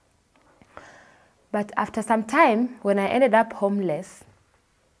 But after some time, when I ended up homeless,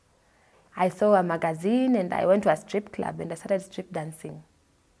 I saw a magazine and I went to a strip club and I started strip dancing.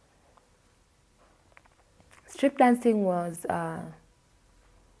 Strip dancing was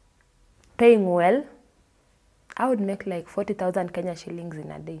paying well. I would make like 40,000 Kenya shillings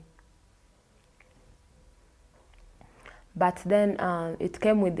in a day. But then it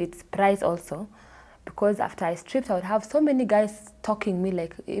came with its price also, because after I stripped, I would have so many guys stalking me.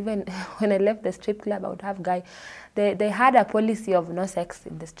 Like even when I left the strip club, I would have guys. They had a policy of no sex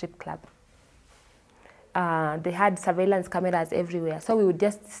in the strip club. They had surveillance cameras everywhere, so we would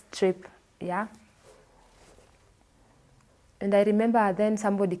just strip, yeah. And I remember then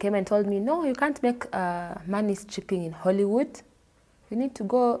somebody came and told me, no, you can't make money stripping in Hollywood. You need to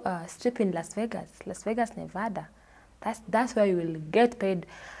go strip in Las Vegas, Nevada. That's where you will get paid.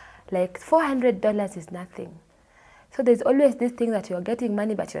 Like $400 is nothing. So there's always this thing that you're getting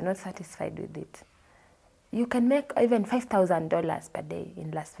money, but you're not satisfied with it. You can make even $5,000 per day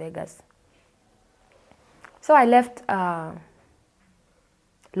in Las Vegas. So I left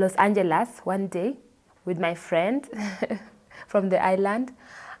Los Angeles one day with my friend from the island,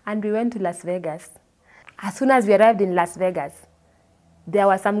 and we went to Las Vegas. As soon as we arrived in Las Vegas, there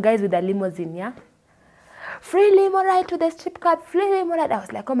were some guys with a limousine, yeah? Free limo ride to the strip club, free limo ride. I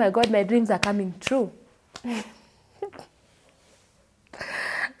was like, oh my God, my dreams are coming true.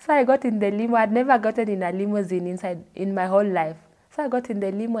 So I got in the limo. I'd never gotten in a limousine in my whole life. So I got in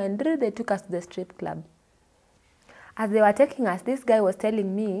the limo and they took us to the strip club. As they were taking us, this guy was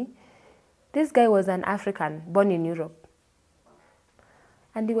telling me, this guy was an African born in Europe.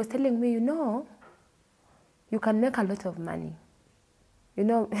 And he was telling me, you know, you can make a lot of money. You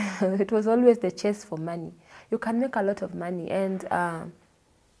know, it was always the chase for money. You can make a lot of money. And I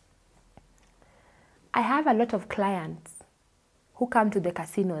have a lot of clients who come to the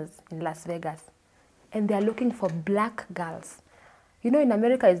casinos in Las Vegas, and they are looking for black girls. You know, in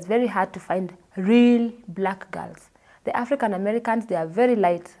America, it's very hard to find real black girls. The African Americans, they are very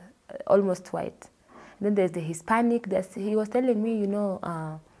light, almost white. And then there's the Hispanic. He was telling me, you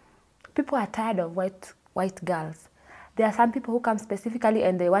know, people are tired of white girls. There are some people who come specifically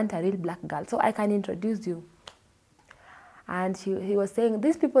and they want a real black girl. So I can introduce you. And he was saying,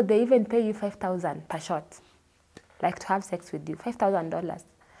 these people, they even pay you $5,000 per shot, like to have sex with you, $5,000.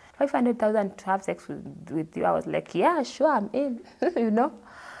 $500,000 to have sex with you. I was like, yeah, sure, I'm in, you know.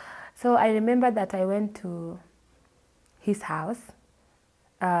 So I remember that I went to his house.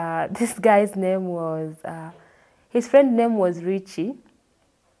 This guy's name was, His friend name was Richie,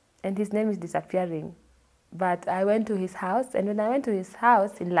 and his name is disappearing. But I went to his house, and when I went to his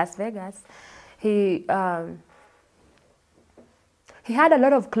house in Las Vegas, he had a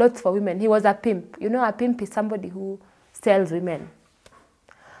lot of clothes for women. He was a pimp. You know, a pimp is somebody who sells women.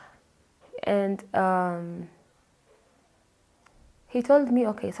 And he told me,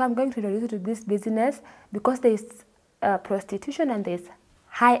 okay, so I'm going to introduce you to this business because there is prostitution and there is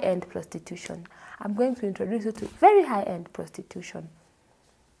high-end prostitution. I'm going to introduce you to very high-end prostitution.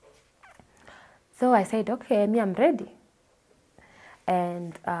 So I said, okay, I'm ready.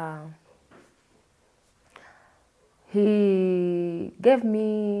 And he gave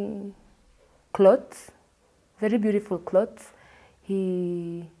me clothes, very beautiful clothes.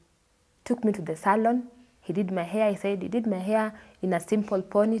 He took me to the salon. He did my hair. He said he did my hair in a simple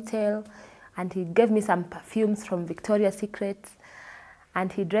ponytail. And he gave me some perfumes from Victoria's Secret.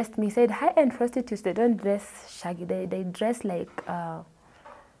 And he dressed me. He said, high-end prostitutes, they don't dress shaggy. They dress like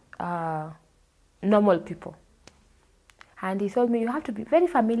normal people. And he told me, you have to be very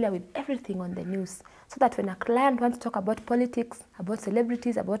familiar with everything on the news so that when a client wants to talk about politics, about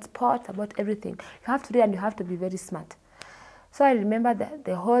celebrities, about sports, about everything, you have to read and you have to be very smart. So I remember that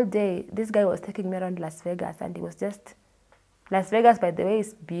the whole day, this guy was taking me around Las Vegas, and he was just, Las Vegas, by the way,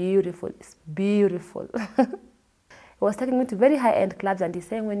 is beautiful. It's beautiful. He was taking me to very high-end clubs, and he's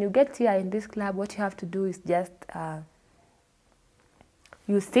saying, when you get here in this club, what you have to do is just,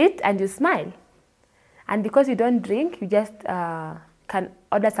 you sit and you smile. And because you don't drink, you just can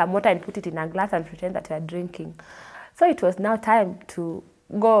order some water and put it in a glass and pretend that you are drinking. So it was now time to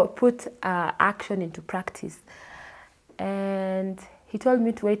go put action into practice. And he told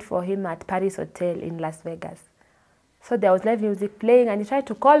me to wait for him at Paris Hotel in Las Vegas. So there was live music playing, and he tried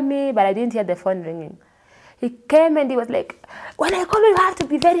to call me, but I didn't hear the phone ringing. He came and he was like, when I call you, you have to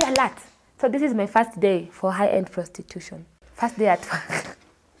be very alert. So this is my first day for high-end prostitution. First day at work.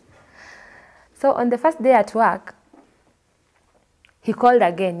 So on the first day at work, he called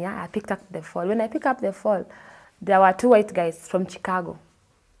again, yeah? I picked up the phone. When I picked up the phone, there were two white guys from Chicago.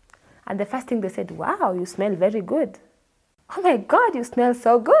 And the first thing they said, wow, you smell very good. Oh my God, you smell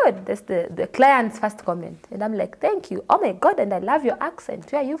so good. That's the client's first comment. And I'm like, thank you. Oh my God, and I love your accent.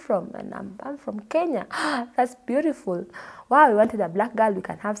 Where are you from? And I'm from Kenya. That's beautiful. Wow, we wanted a black girl. We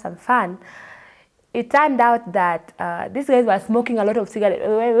can have some fun. It turned out that these guys were smoking a lot of cigarettes.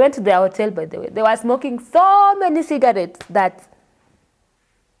 We went to their hotel, by the way. They were smoking so many cigarettes that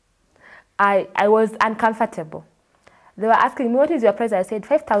I was uncomfortable. They were asking me, what is your price? I said,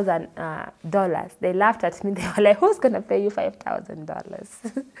 $5,000. They laughed at me. They were like, who's going to pay you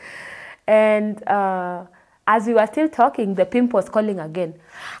 $5,000? And as we were still talking, the pimp was calling again.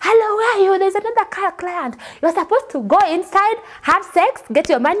 Hello, where are you? There's another client. You're supposed to go inside, have sex, get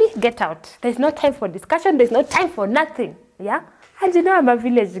your money, get out. There's no time for discussion. There's no time for nothing. Yeah? And you know I'm a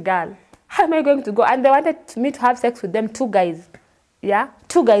village girl. How am I going to go? And they wanted me to have sex with them, two guys. Yeah?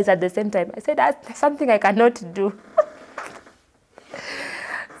 Two guys at the same time. I said, that's something I cannot do.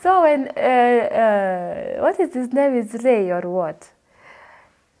 So when, what is his name, is Ray or what?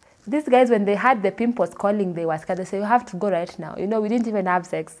 These guys, when they had the pimp was calling, they were scared. They said, you have to go right now. You know, we didn't even have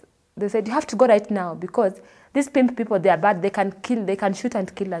sex. They said, you have to go right now because these pimp people, they are bad. They can kill, they can shoot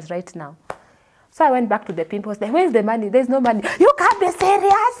and kill us right now. So I went back to the pimp. I was like, where's the money? There's no money. You can't be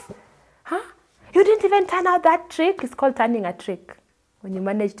serious. Huh? You didn't even turn out that trick. It's called turning a trick when you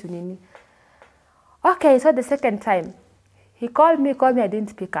manage to nini. Okay, so the second time, he called me, I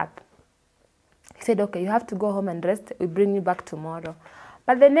didn't pick up. He said, okay, you have to go home and rest. We'll bring you back tomorrow.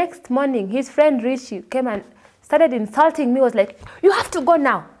 But the next morning, his friend Richie came and started insulting me. He was like, you have to go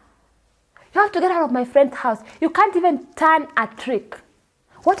now. You have to get out of my friend's house. You can't even turn a trick.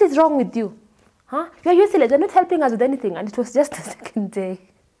 What is wrong with you? Huh? You're useless. You're not helping us with anything. And it was just the second day.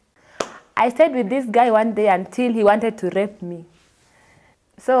 I stayed with this guy one day until he wanted to rape me.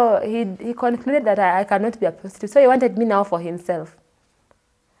 So he concluded that I cannot be a prostitute. So he wanted me now for himself.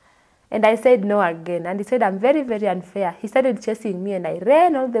 And I said no again. And he said, I'm very, very unfair. He started chasing me and I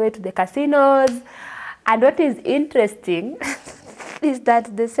ran all the way to the casinos. And what is interesting is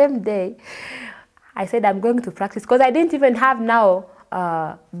that the same day, I said I'm going to practice because I didn't even have now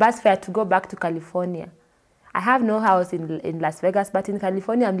bus fare to go back to California. I have no house in Las Vegas, but in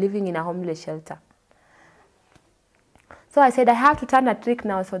California, I'm living in a homeless shelter. So I said, I have to turn a trick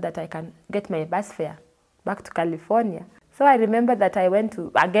now so that I can get my bus fare back to California. So I remember that I went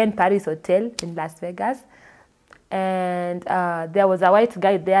to, again, Paris Hotel in Las Vegas. And there was a white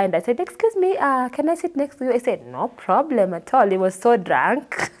guy there. And I said, excuse me, can I sit next to you? He said, no problem at all. He was so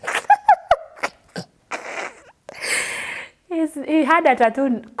drunk. He had a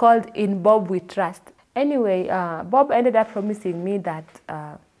tattoo called In Bob We Trust. Anyway, Bob ended up promising me that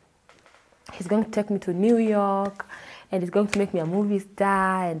he's going to take me to New York and he's going to make me a movie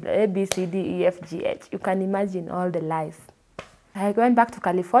star and A, B, C, D, E, F, G, H. You can imagine all the lies. I went back to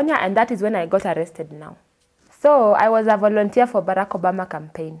California, and that is when I got arrested now. So I was a volunteer for Barack Obama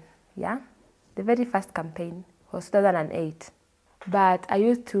campaign, yeah? The very first campaign was 2008. But I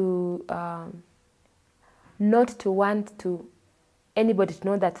used to not to want to anybody to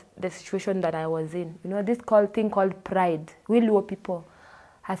know that the situation that I was in. You know, this thing called pride. We Luo people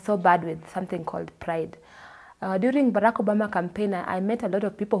are so bad with something called pride. During Barack Obama campaign, I met a lot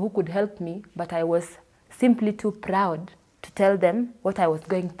of people who could help me, but I was simply too proud to tell them what I was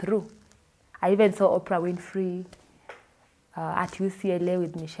going through. I even saw Oprah Winfrey at UCLA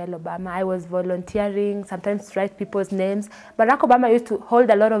with Michelle Obama. I was volunteering, sometimes write people's names. Barack Obama used to hold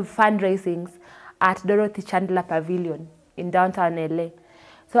a lot of fundraisings at Dorothy Chandler Pavilion in downtown LA.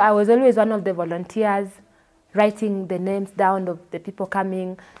 So I was always one of the volunteers, writing the names down of the people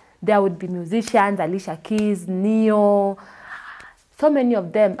coming. There would be musicians, Alicia Keys, Neo, so many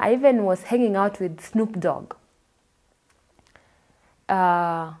of them. I even was hanging out with Snoop Dogg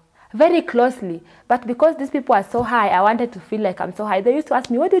very closely. But because these people are so high, I wanted to feel like I'm so high. They used to ask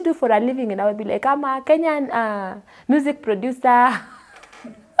me, what do you do for a living? And I would be like, I'm a Kenyan music producer.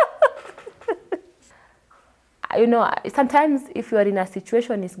 You know, sometimes if you are in a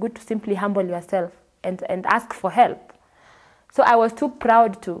situation, it's good to simply humble yourself and ask for help. So I was too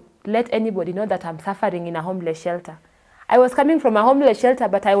proud to let anybody know that I'm suffering in a homeless shelter. I was coming from a homeless shelter,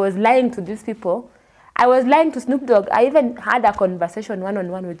 but I was lying to these people. I was lying to Snoop Dogg. I even had a conversation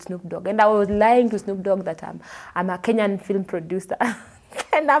one-on-one with Snoop Dogg, and I was lying to Snoop Dogg that I'm a Kenyan film producer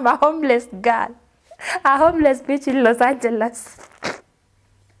and I'm a homeless girl, a homeless bitch in Los Angeles.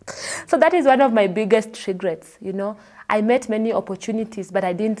 So that is one of my biggest regrets, you know. I met many opportunities, but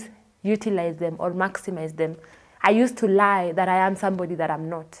I didn't utilize them or maximize them. I used to lie that I am somebody that I'm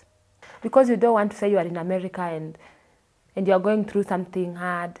not. Because you don't want to say you are in America and you're going through something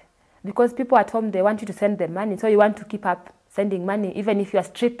hard. Because people at home, they want you to send them money. So you want to keep up sending money, even if you are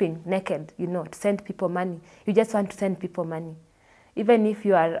stripping naked, you know, to send people money. You just want to send people money. Even if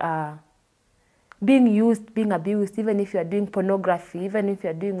you are being used, being abused, even if you are doing pornography, even if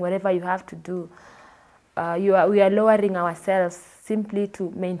you are doing whatever you have to do, we are lowering ourselves simply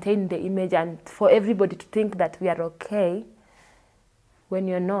to maintain the image and for everybody to think that we are okay when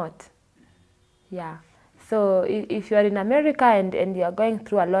you're not. Yeah. So if you are in America and you are going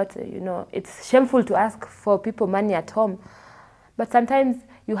through a lot, you know, it's shameful to ask for people money at home. But sometimes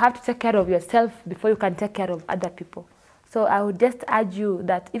you have to take care of yourself before you can take care of other people. So I would just urge you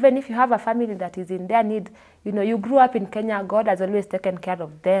that even if you have a family that is in their need, you know, you grew up in Kenya, God has always taken care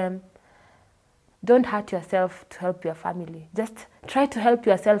of them. Don't hurt yourself to help your family. Just try to help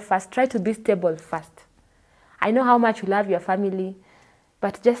yourself first. Try to be stable first. I know how much you love your family,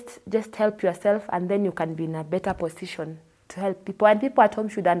 but just help yourself, and then you can be in a better position to help people. And people at home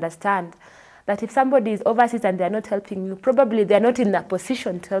should understand that if somebody is overseas and they're not helping you, probably they're not in a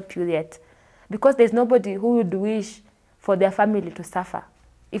position to help you yet. Because there's nobody who would wish for their family to suffer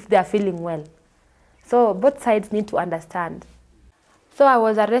if they're feeling well. So both sides need to understand. So I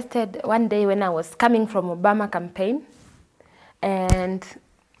was arrested one day when I was coming from Obama campaign, and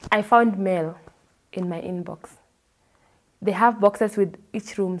I found mail in my inbox. They have boxes with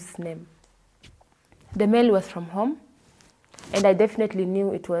each room's name. The mail was from home, and I definitely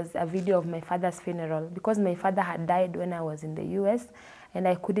knew it was a video of my father's funeral because my father had died when I was in the US and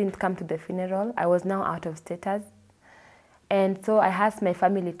I couldn't come to the funeral. I was now out of status. And so I asked my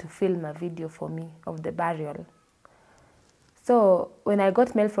family to film a video for me of the burial. So when I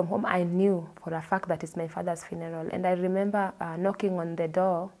got mail from home, I knew for a fact that it's my father's funeral. And I remember knocking on the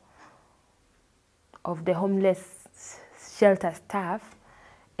door of the homeless shelter staff,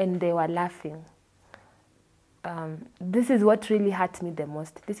 and they were laughing. This is what really hurt me the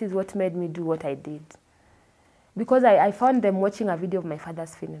most. This is what made me do what I did. Because I found them watching a video of my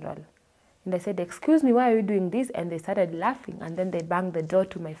father's funeral. And I said, excuse me, why are you doing this? And they started laughing, and then they banged the door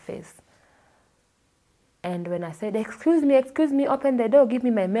to my face. And when I said, excuse me, open the door, give me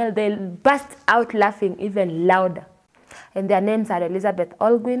my mail, they burst out laughing even louder. And their names are Elizabeth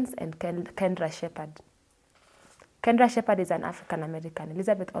Olguins and Kendra Shepard. Kendra Shepard is an African American.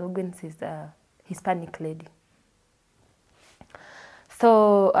 Elizabeth Olguins is a Hispanic lady.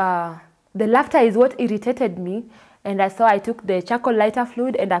 So the laughter is what irritated me, and I took the charcoal lighter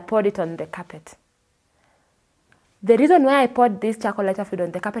fluid and I poured it on the carpet. The reason why I poured this charcoal lighter fluid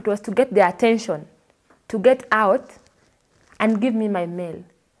on the carpet was to get their attention, to get out and give me my mail.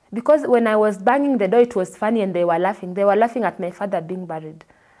 Because when I was banging the door, it was funny and they were laughing. They were laughing at my father being buried.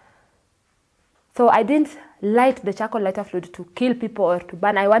 So I didn't light the charcoal lighter fluid to kill people or to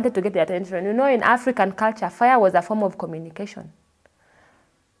burn. I wanted to get their attention. You know, in African culture, fire was a form of communication.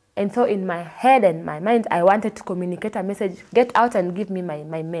 And so in my head and my mind, I wanted to communicate a message, get out and give me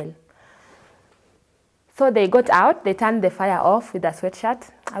my mail. So they got out, they turned the fire off with a sweatshirt.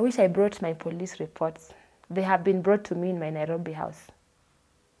 I wish I brought my police reports. They have been brought to me in my Nairobi house.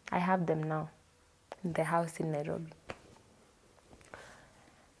 I have them now in the house in Nairobi.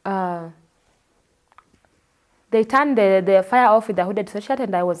 They turned the fire off with a hooded sweatshirt,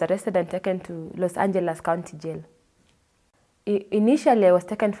 and I was arrested and taken to Los Angeles County Jail. Initially, I was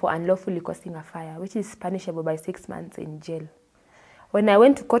taken for unlawfully causing a fire, which is punishable by 6 months in jail. When I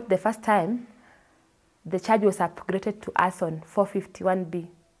went to court the first time, the charge was upgraded to arson 451B,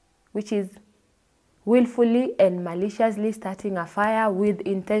 which is willfully and maliciously starting a fire with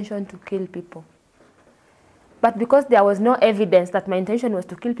intention to kill people. But because there was no evidence that my intention was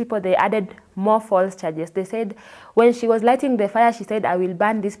to kill people, they added more false charges. They said, when she was lighting the fire, she said, "I will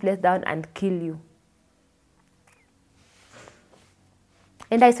burn this place down and kill you."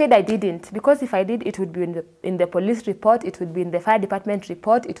 And I said I didn't, because if I did, it would be in the police report, it would be in the fire department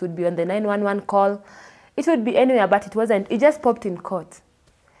report, it would be on the 911 call, it would be anywhere, but it wasn't. It just popped in court.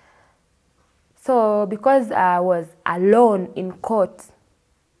 So because I was alone in court,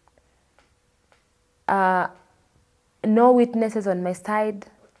 no witnesses on my side,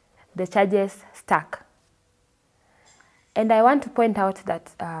 the charges stuck. And I want to point out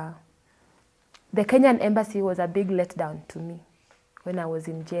that the Kenyan embassy was a big letdown to me when I was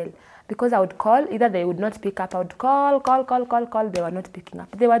in jail, because I would call, either they would not pick up, I would call, they were not picking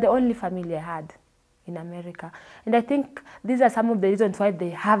up. They were the only family I had in America. And I think these are some of the reasons why they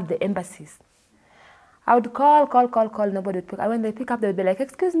have the embassies. I would call, nobody would pick up. When they pick up, they would be like,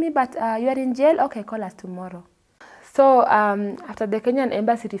 "Excuse me, but you are in jail? Okay, call us tomorrow." So after the Kenyan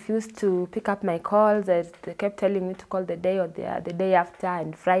embassy refused to pick up my calls, they kept telling me to call the day or the day after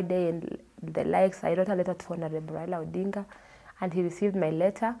and Friday and the likes. I wrote a letter to Honorable Raila Odinga, and he received my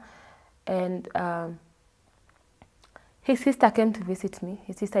letter. And his sister came to visit me.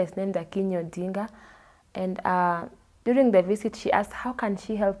 His sister is named Akinyi Odinga. And during the visit, she asked, how can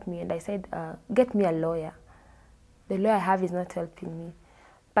she help me? And I said, get me a lawyer. The lawyer I have is not helping me.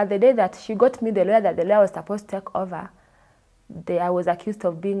 But the day that she got me the lawyer that the lawyer was supposed to take over, I was accused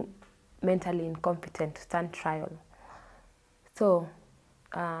of being mentally incompetent to stand trial. So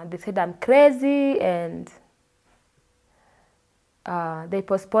they said I'm crazy, and they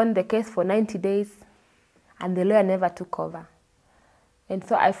postponed the case for 90 days, and the lawyer never took over. And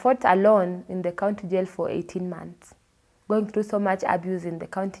so I fought alone in the county jail for 18 months, going through so much abuse in the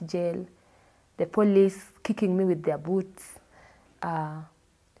county jail, the police kicking me with their boots,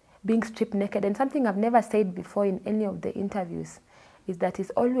 being stripped naked. And something I've never said before in any of the interviews is that it's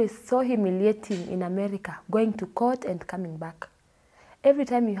always so humiliating in America, going to court and coming back. Every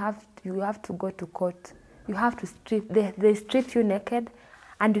time you have to go to court, you have to strip, they strip you naked,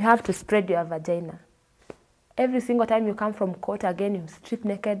 and you have to spread your vagina. Every single time you come from court again, you strip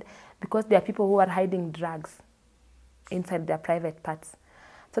naked, because there are people who are hiding drugs inside their private parts.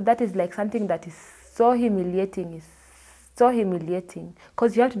 So that is like something that is so humiliating,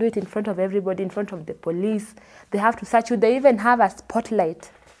 because you have to do it in front of everybody, in front of the police. They have to search you. They even have a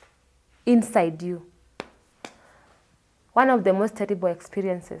spotlight inside you. One of the most terrible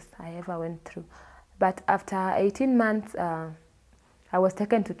experiences I ever went through. But after 18 months, I was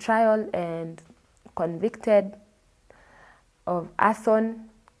taken to trial and convicted of arson,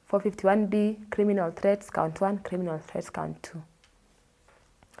 451B, criminal threats, count 1, criminal threats, count 2.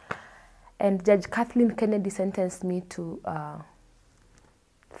 And Judge Kathleen Kennedy sentenced me to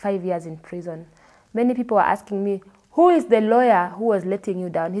 5 years in prison. Many people were asking me, who is the lawyer who was letting you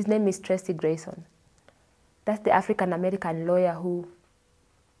down? His name is Tracy Grayson. That's the African-American lawyer who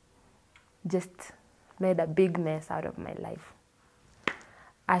just made a big mess out of my life.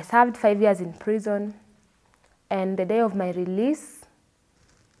 I served 5 years in prison, and the day of my release,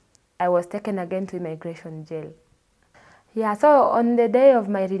 I was taken again to immigration jail. Yeah, so on the day of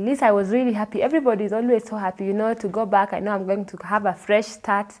my release, I was really happy. Everybody is always so happy, you know, to go back. I know I'm going to have a fresh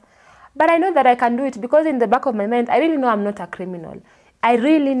start. But I know that I can do it, because in the back of my mind, I really know I'm not a criminal. I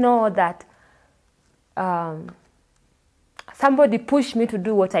really know that somebody pushed me to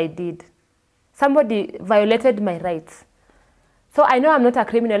do what I did. Somebody violated my rights. So I know I'm not a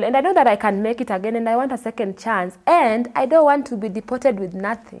criminal, and I know that I can make it again, and I want a second chance, and I don't want to be deported with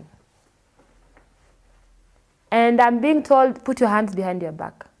nothing. And I'm being told, put your hands behind your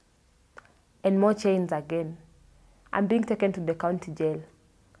back. And more chains again. I'm being taken to the county jail.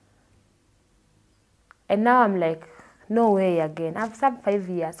 And now I'm like, No way again. I've served 5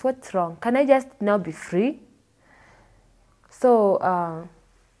 years. What's wrong? Can I just now be free? So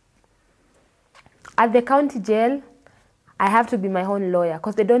at the county jail, I have to be my own lawyer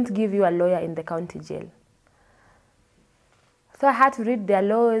because they don't give you a lawyer in the county jail. So I had to read their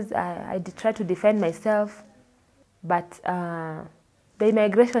laws. I tried to defend myself, but the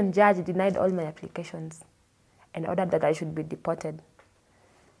immigration judge denied all my applications and ordered that I should be deported.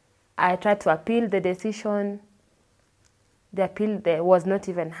 I tried to appeal the decision. The appeal was not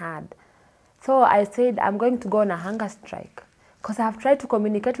even heard. So I said, I'm going to go on a hunger strike because I have tried to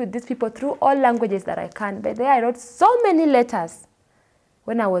communicate with these people through all languages that I can. But there I wrote so many letters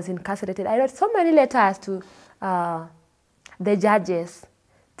when I was incarcerated. I wrote so many letters to the judges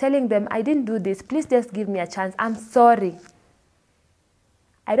telling them, I didn't do this. Please just give me a chance. I'm sorry.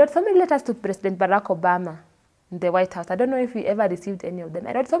 I wrote so many letters to President Barack Obama in the White House. I don't know if we ever received any of them.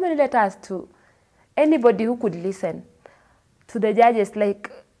 I wrote so many letters to anybody who could listen. To the judges, like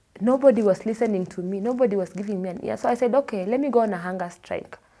nobody was listening to me. Nobody was giving me an ear. So I said, okay, let me go on a hunger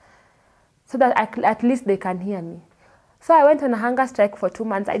strike so that at least they can hear me. So I went on a hunger strike for 2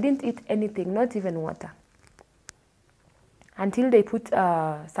 months. I didn't eat anything, not even water, until they put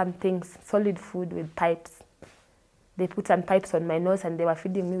some things, solid food with pipes. They put some pipes on my nose and they were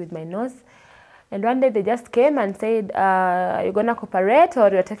feeding me with my nose. And one day they just came and said, are you going to cooperate or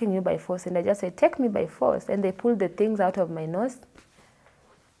you're taking you by force? And I just said, take me by force. And they pulled the things out of my nose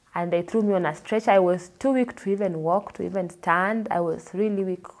and they threw me on a stretcher. I was too weak to even walk, to even stand. I was really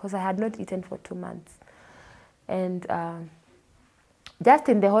weak because I had not eaten for 2 months. And just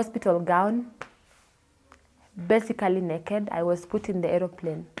in the hospital gown, basically naked, I was put in the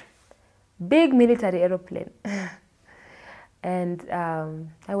aeroplane, big military aeroplane. And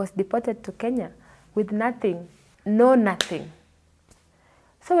I was deported to Kenya with nothing, no nothing.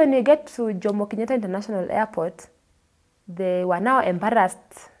 So when we get to Jomo Kenyatta International Airport, they were now embarrassed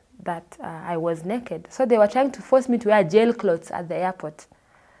that I was naked. So they were trying to force me to wear jail clothes at the airport.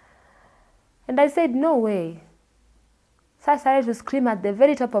 And I said, no way. So I started to scream at the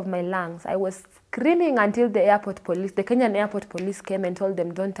very top of my lungs. I was screaming until the airport police, the Kenyan airport police came and told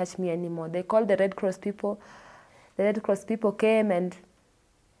them, don't touch me anymore. They called the Red Cross people. The Red Cross people came and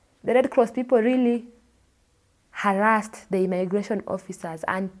the Red Cross people really harassed the immigration officers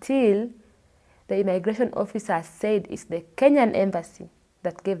until the immigration officers said it's the Kenyan embassy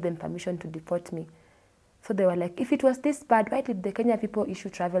that gave them permission to deport me. So they were like, if it was this bad, why did the Kenyan people issue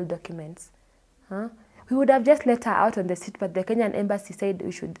travel documents? Huh? We would have just let her out on the street, but the Kenyan embassy said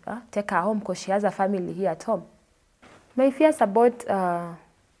we should take her home because she has a family here at home. My fears about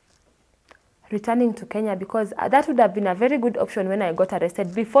returning to Kenya, because that would have been a very good option when I got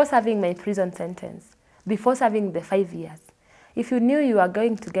arrested before serving my prison sentence, before serving the 5 years. If you knew you were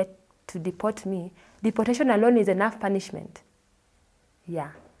going to get to deport me, deportation alone is enough punishment.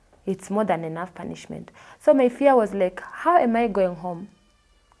 Yeah, it's more than enough punishment. So my fear was like, how am I going home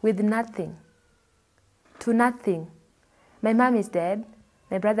with nothing, to nothing? My mom is dead,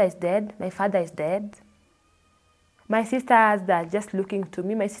 my brother is dead, my father is dead. My sisters are just looking to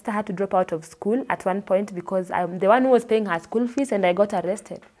me. My sister had to drop out of school at one point because I'm the one who was paying her school fees and I got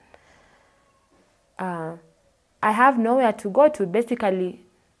arrested. I have nowhere to go to. Basically,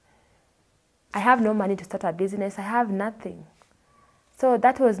 I have no money to start a business. I have nothing. So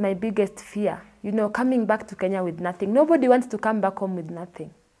that was my biggest fear, you know, coming back to Kenya with nothing. Nobody wants to come back home with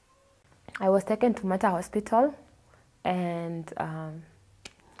nothing. I was taken to Mater Hospital and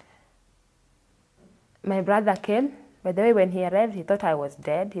my brother came. By the way, when he arrived, he thought I was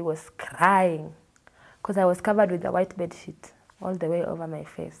dead. He was crying because I was covered with a white bed sheet all the way over my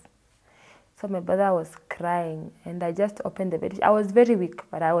face. So my brother was crying and I just opened the bed sheet. I was very weak,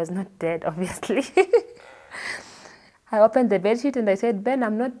 but I was not dead, obviously. I opened the bed sheet and I said, Ben,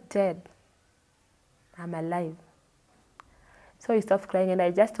 I'm not dead. I'm alive. So he stopped crying and I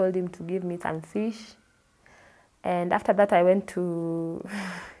just told him to give me some fish. And after that, I went to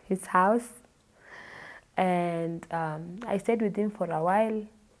his house. And I stayed with him for a while.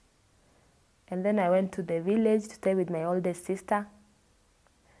 And then I went to the village to stay with my oldest sister.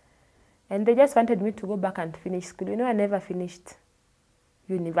 And they just wanted me to go back and finish school. You know, I never finished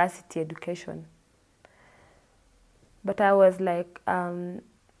university education. But I was like, I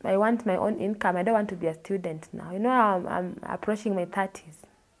want my own income. I don't want to be a student now. You know, I'm approaching my 30s.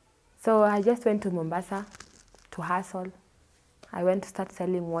 So I just went to Mombasa to hustle. I went to start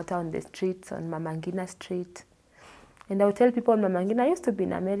selling water on the streets, on Mama Ngina Street. And I would tell people on Mama Ngina, I used to be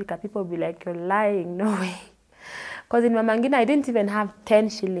in America. People would be like, you're lying, no way. Because in Mama Ngina, I didn't even have 10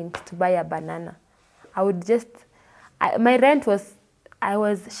 shillings to buy a banana. I would just, my rent was, I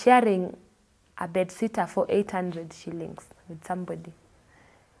was sharing a bed sitter for 800 shillings with somebody.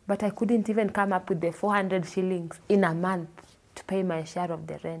 But I couldn't even come up with the 400 shillings in a month to pay my share of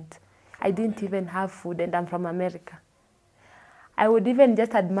the rent. I didn't even have food, and I'm from America. I would even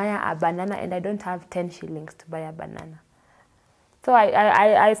just admire a banana, and I don't have 10 shillings to buy a banana. So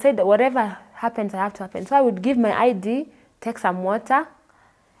I said, whatever happens, I have to happen. So I would give my ID, take some water,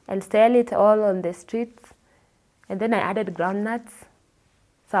 and sell it all on the streets. And then I added groundnuts.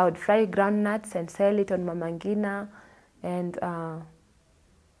 So I would fry groundnuts and sell it on Mama Ngina. And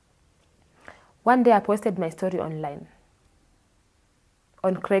one day I posted my story online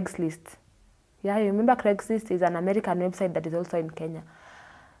on Craigslist. Yeah, you remember Craigslist is an American website that is also in Kenya.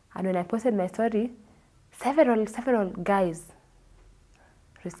 And when I posted my story, several guys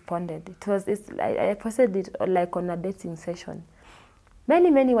responded. I posted it like on a dating session.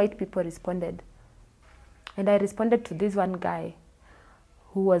 Many white people responded. And I responded to this one guy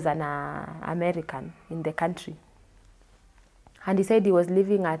who was an American in the country. And he said he was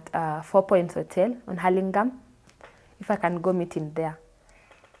living at 4 Points Hotel on Hurlingham, if I can go meet him there.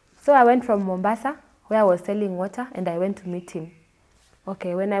 So I went from Mombasa, where I was selling water, and I went to meet him.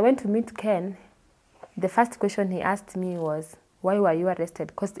 Okay, when I went to meet Ken, the first question he asked me was, why were you arrested?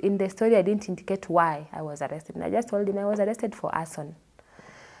 Because in the story, I didn't indicate why I was arrested. And I just told him I was arrested for arson.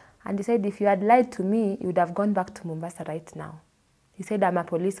 And he said, if you had lied to me, you would have gone back to Mombasa right now. He said, I'm a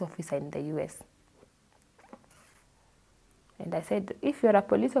police officer in the US. And I said, if you're a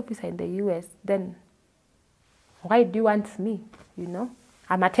police officer in the US, then why do you want me, you know?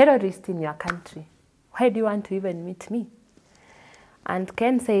 I'm a terrorist in your country. Why do you want to even meet me? And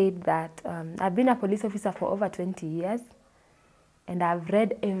Ken said that I've been a police officer for over 20 years, and I've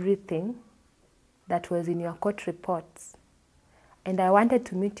read everything that was in your court reports. And I wanted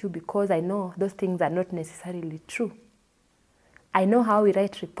to meet you because I know those things are not necessarily true. I know how we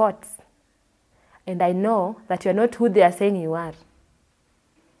write reports, and I know that you're not who they are saying you are.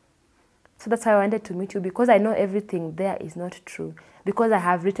 So that's why I wanted to meet you, because I know everything there is not true, because I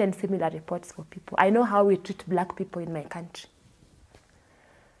have written similar reports for people. I know how we treat black people in my country.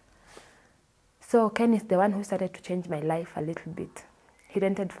 So Ken is the one who started to change my life a little bit. He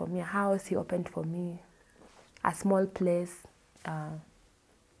rented for me a house, he opened for me a small place,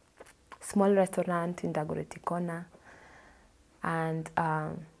 small restaurant in Dagoretti Corner. And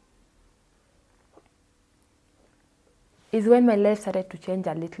is when my life started to change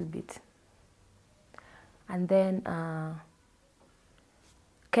a little bit. And then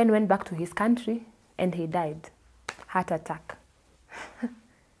Ken went back to his country and he died, heart attack.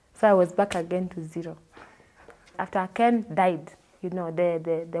 So I was back again to zero. After Ken died, you know,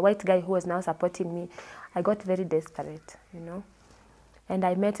 the white guy who was now supporting me, I got very desperate, you know. And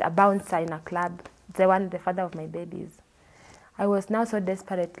I met a bouncer in a club, the father of my babies. I was now so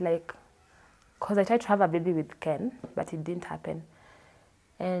desperate, like, because I tried to have a baby with Ken, but it didn't happen.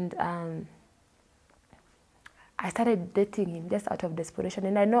 And I started dating him just out of desperation.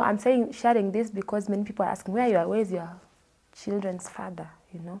 And I know I'm sharing this because many people are asking, where is your children's father,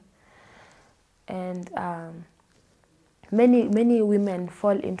 you know? And many women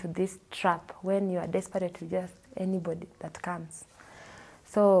fall into this trap when you are desperate to just anybody that comes.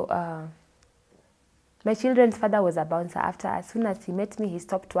 So my children's father was a bouncer. As soon as he met me, he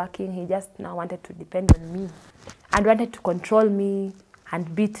stopped working. He just now wanted to depend on me and wanted to control me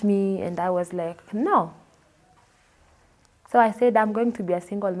and beat me. And I was like, no. So I said, I'm going to be a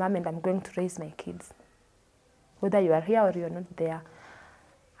single mom and I'm going to raise my kids, whether you are here or you're not there.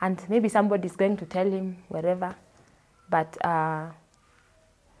 And maybe somebody's going to tell him wherever. But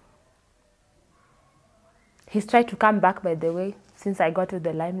he's tried to come back, by the way, since I got to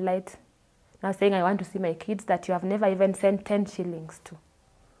the limelight. Now saying I want to see my kids that you have never even sent 10 shillings to.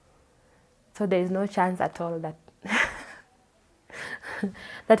 So there is no chance at all that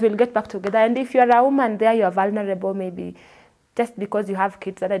that we'll get back together. And if you're a woman there, you're vulnerable, maybe just because you have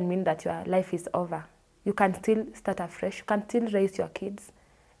kids, that doesn't mean that your life is over. You can still start afresh. You can still raise your kids,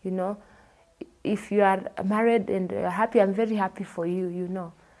 you know. If you are married and you're happy, I'm very happy for you, you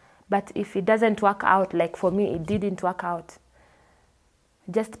know. But if it doesn't work out, like for me, it didn't work out,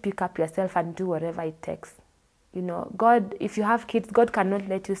 just pick up yourself and do whatever it takes. You know, God, if you have kids, God cannot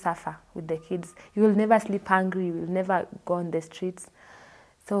let you suffer with the kids. You will never sleep hungry. You will never go on the streets.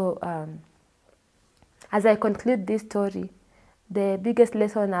 So as I conclude this story, the biggest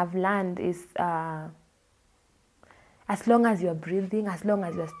lesson I've learned is as long as you're breathing, as long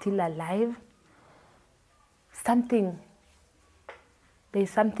as you're still alive, there's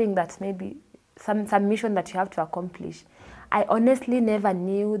something that maybe, some mission that you have to accomplish. I honestly never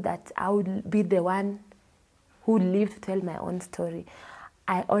knew that I would be the one who lived to tell my own story.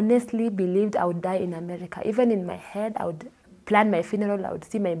 I honestly believed I would die in America. Even in my head, I would plan my funeral. I would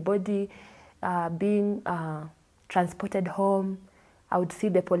see my body being transported home. I would see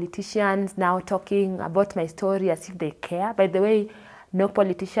the politicians now talking about my story as if they care. By the way, no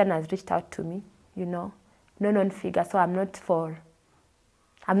politician has reached out to me, you know, no known figure. So I'm not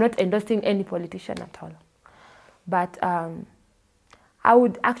endorsing any politician at all. But I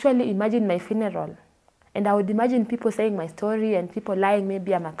would actually imagine my funeral. And I would imagine people saying my story and people lying,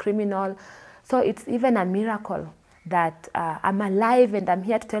 maybe I'm a criminal. So it's even a miracle that I'm alive and I'm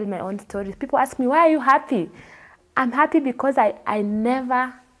here to tell my own stories. People ask me, why are you happy? I'm happy because I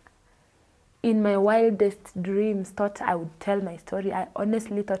never, in my wildest dreams, thought I would tell my story. I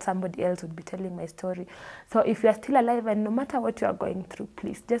honestly thought somebody else would be telling my story. So if you're still alive and no matter what you are going through,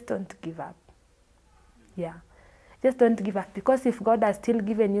 please just don't give up. Yeah. Just don't give up, because if God has still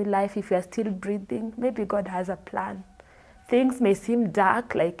given you life, if you are still breathing, maybe God has a plan. Things may seem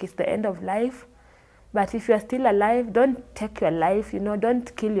dark, like it's the end of life, but if you are still alive, don't take your life, you know,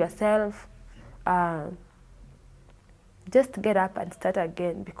 don't kill yourself. Just get up and start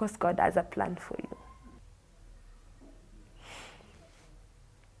again, because God has a plan for you.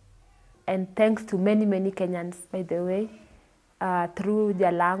 And thanks to many, many Kenyans, by the way, through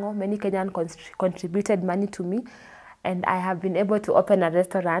Jalango, many Kenyans contributed money to me, and I have been able to open a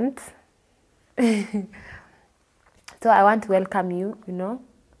restaurant. So I want to welcome you, you know,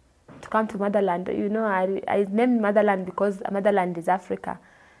 to come to Motherland. You know, I named Motherland because Motherland is Africa.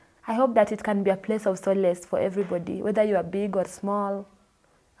 I hope that it can be a place of solace for everybody, whether you are big or small.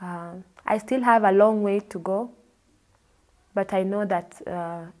 I still have a long way to go, but I know that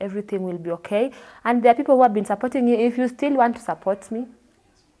everything will be okay. And there are people who have been supporting you. If you still want to support me,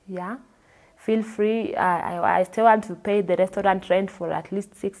 yeah, feel free. I still want to pay the restaurant rent for at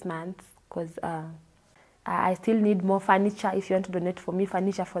least 6 months, because I still need more furniture. If you want to donate for me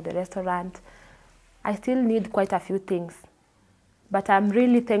furniture for the restaurant, I still need quite a few things. But I'm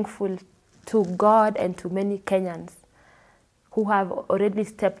really thankful to God and to many Kenyans who have already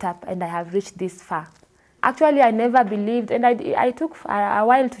stepped up, and I have reached this far. Actually, I never believed, and I took a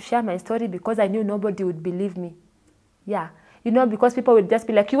while to share my story because I knew nobody would believe me. Yeah, you know, because people would just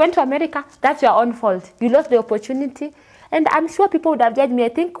be like, you went to America, that's your own fault. You lost the opportunity. And I'm sure people would have judged me. I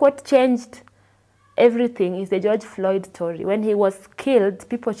think what changed everything is the George Floyd story. When he was killed,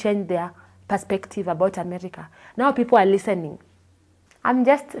 people changed their perspective about America. Now people are listening. I'm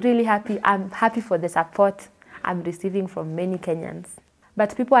just really happy. I'm happy for the support I'm receiving from many Kenyans.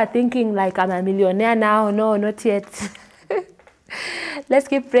 But people are thinking like I'm a millionaire now. No, not yet. Let's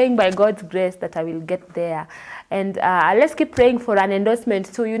keep praying by God's grace that I will get there. And let's keep praying for an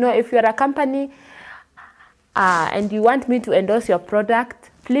endorsement too. You know, if you're a company and you want me to endorse your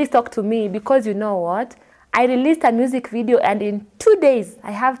product, please talk to me, because you know what? I released a music video and in 2 days,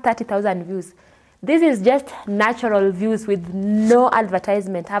 I have 30,000 views. This is just natural views with no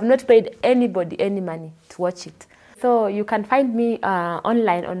advertisement. I have not paid anybody any money to watch it. So you can find me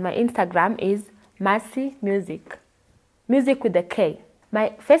online on my Instagram is Mercy Music. Music with a K.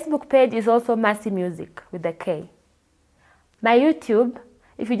 My Facebook page is also Mercy Music with a K. My YouTube,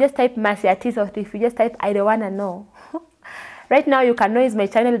 if you just type Mercy Artist, or if you just type I don't wanna know. Right now you can know is my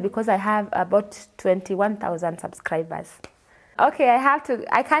channel because I have about 21,000 subscribers. Okay,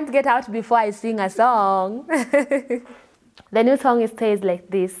 I can't get out before I sing a song. The new song says like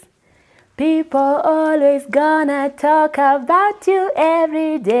this. People always gonna talk about you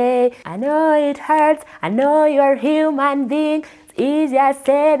every day. I know it hurts, I know you're a human being. It's easier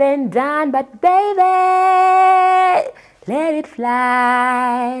said than done, but baby, let it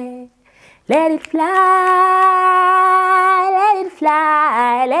fly. Let it fly, let it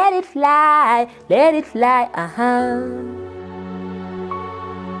fly, let it fly, let it fly,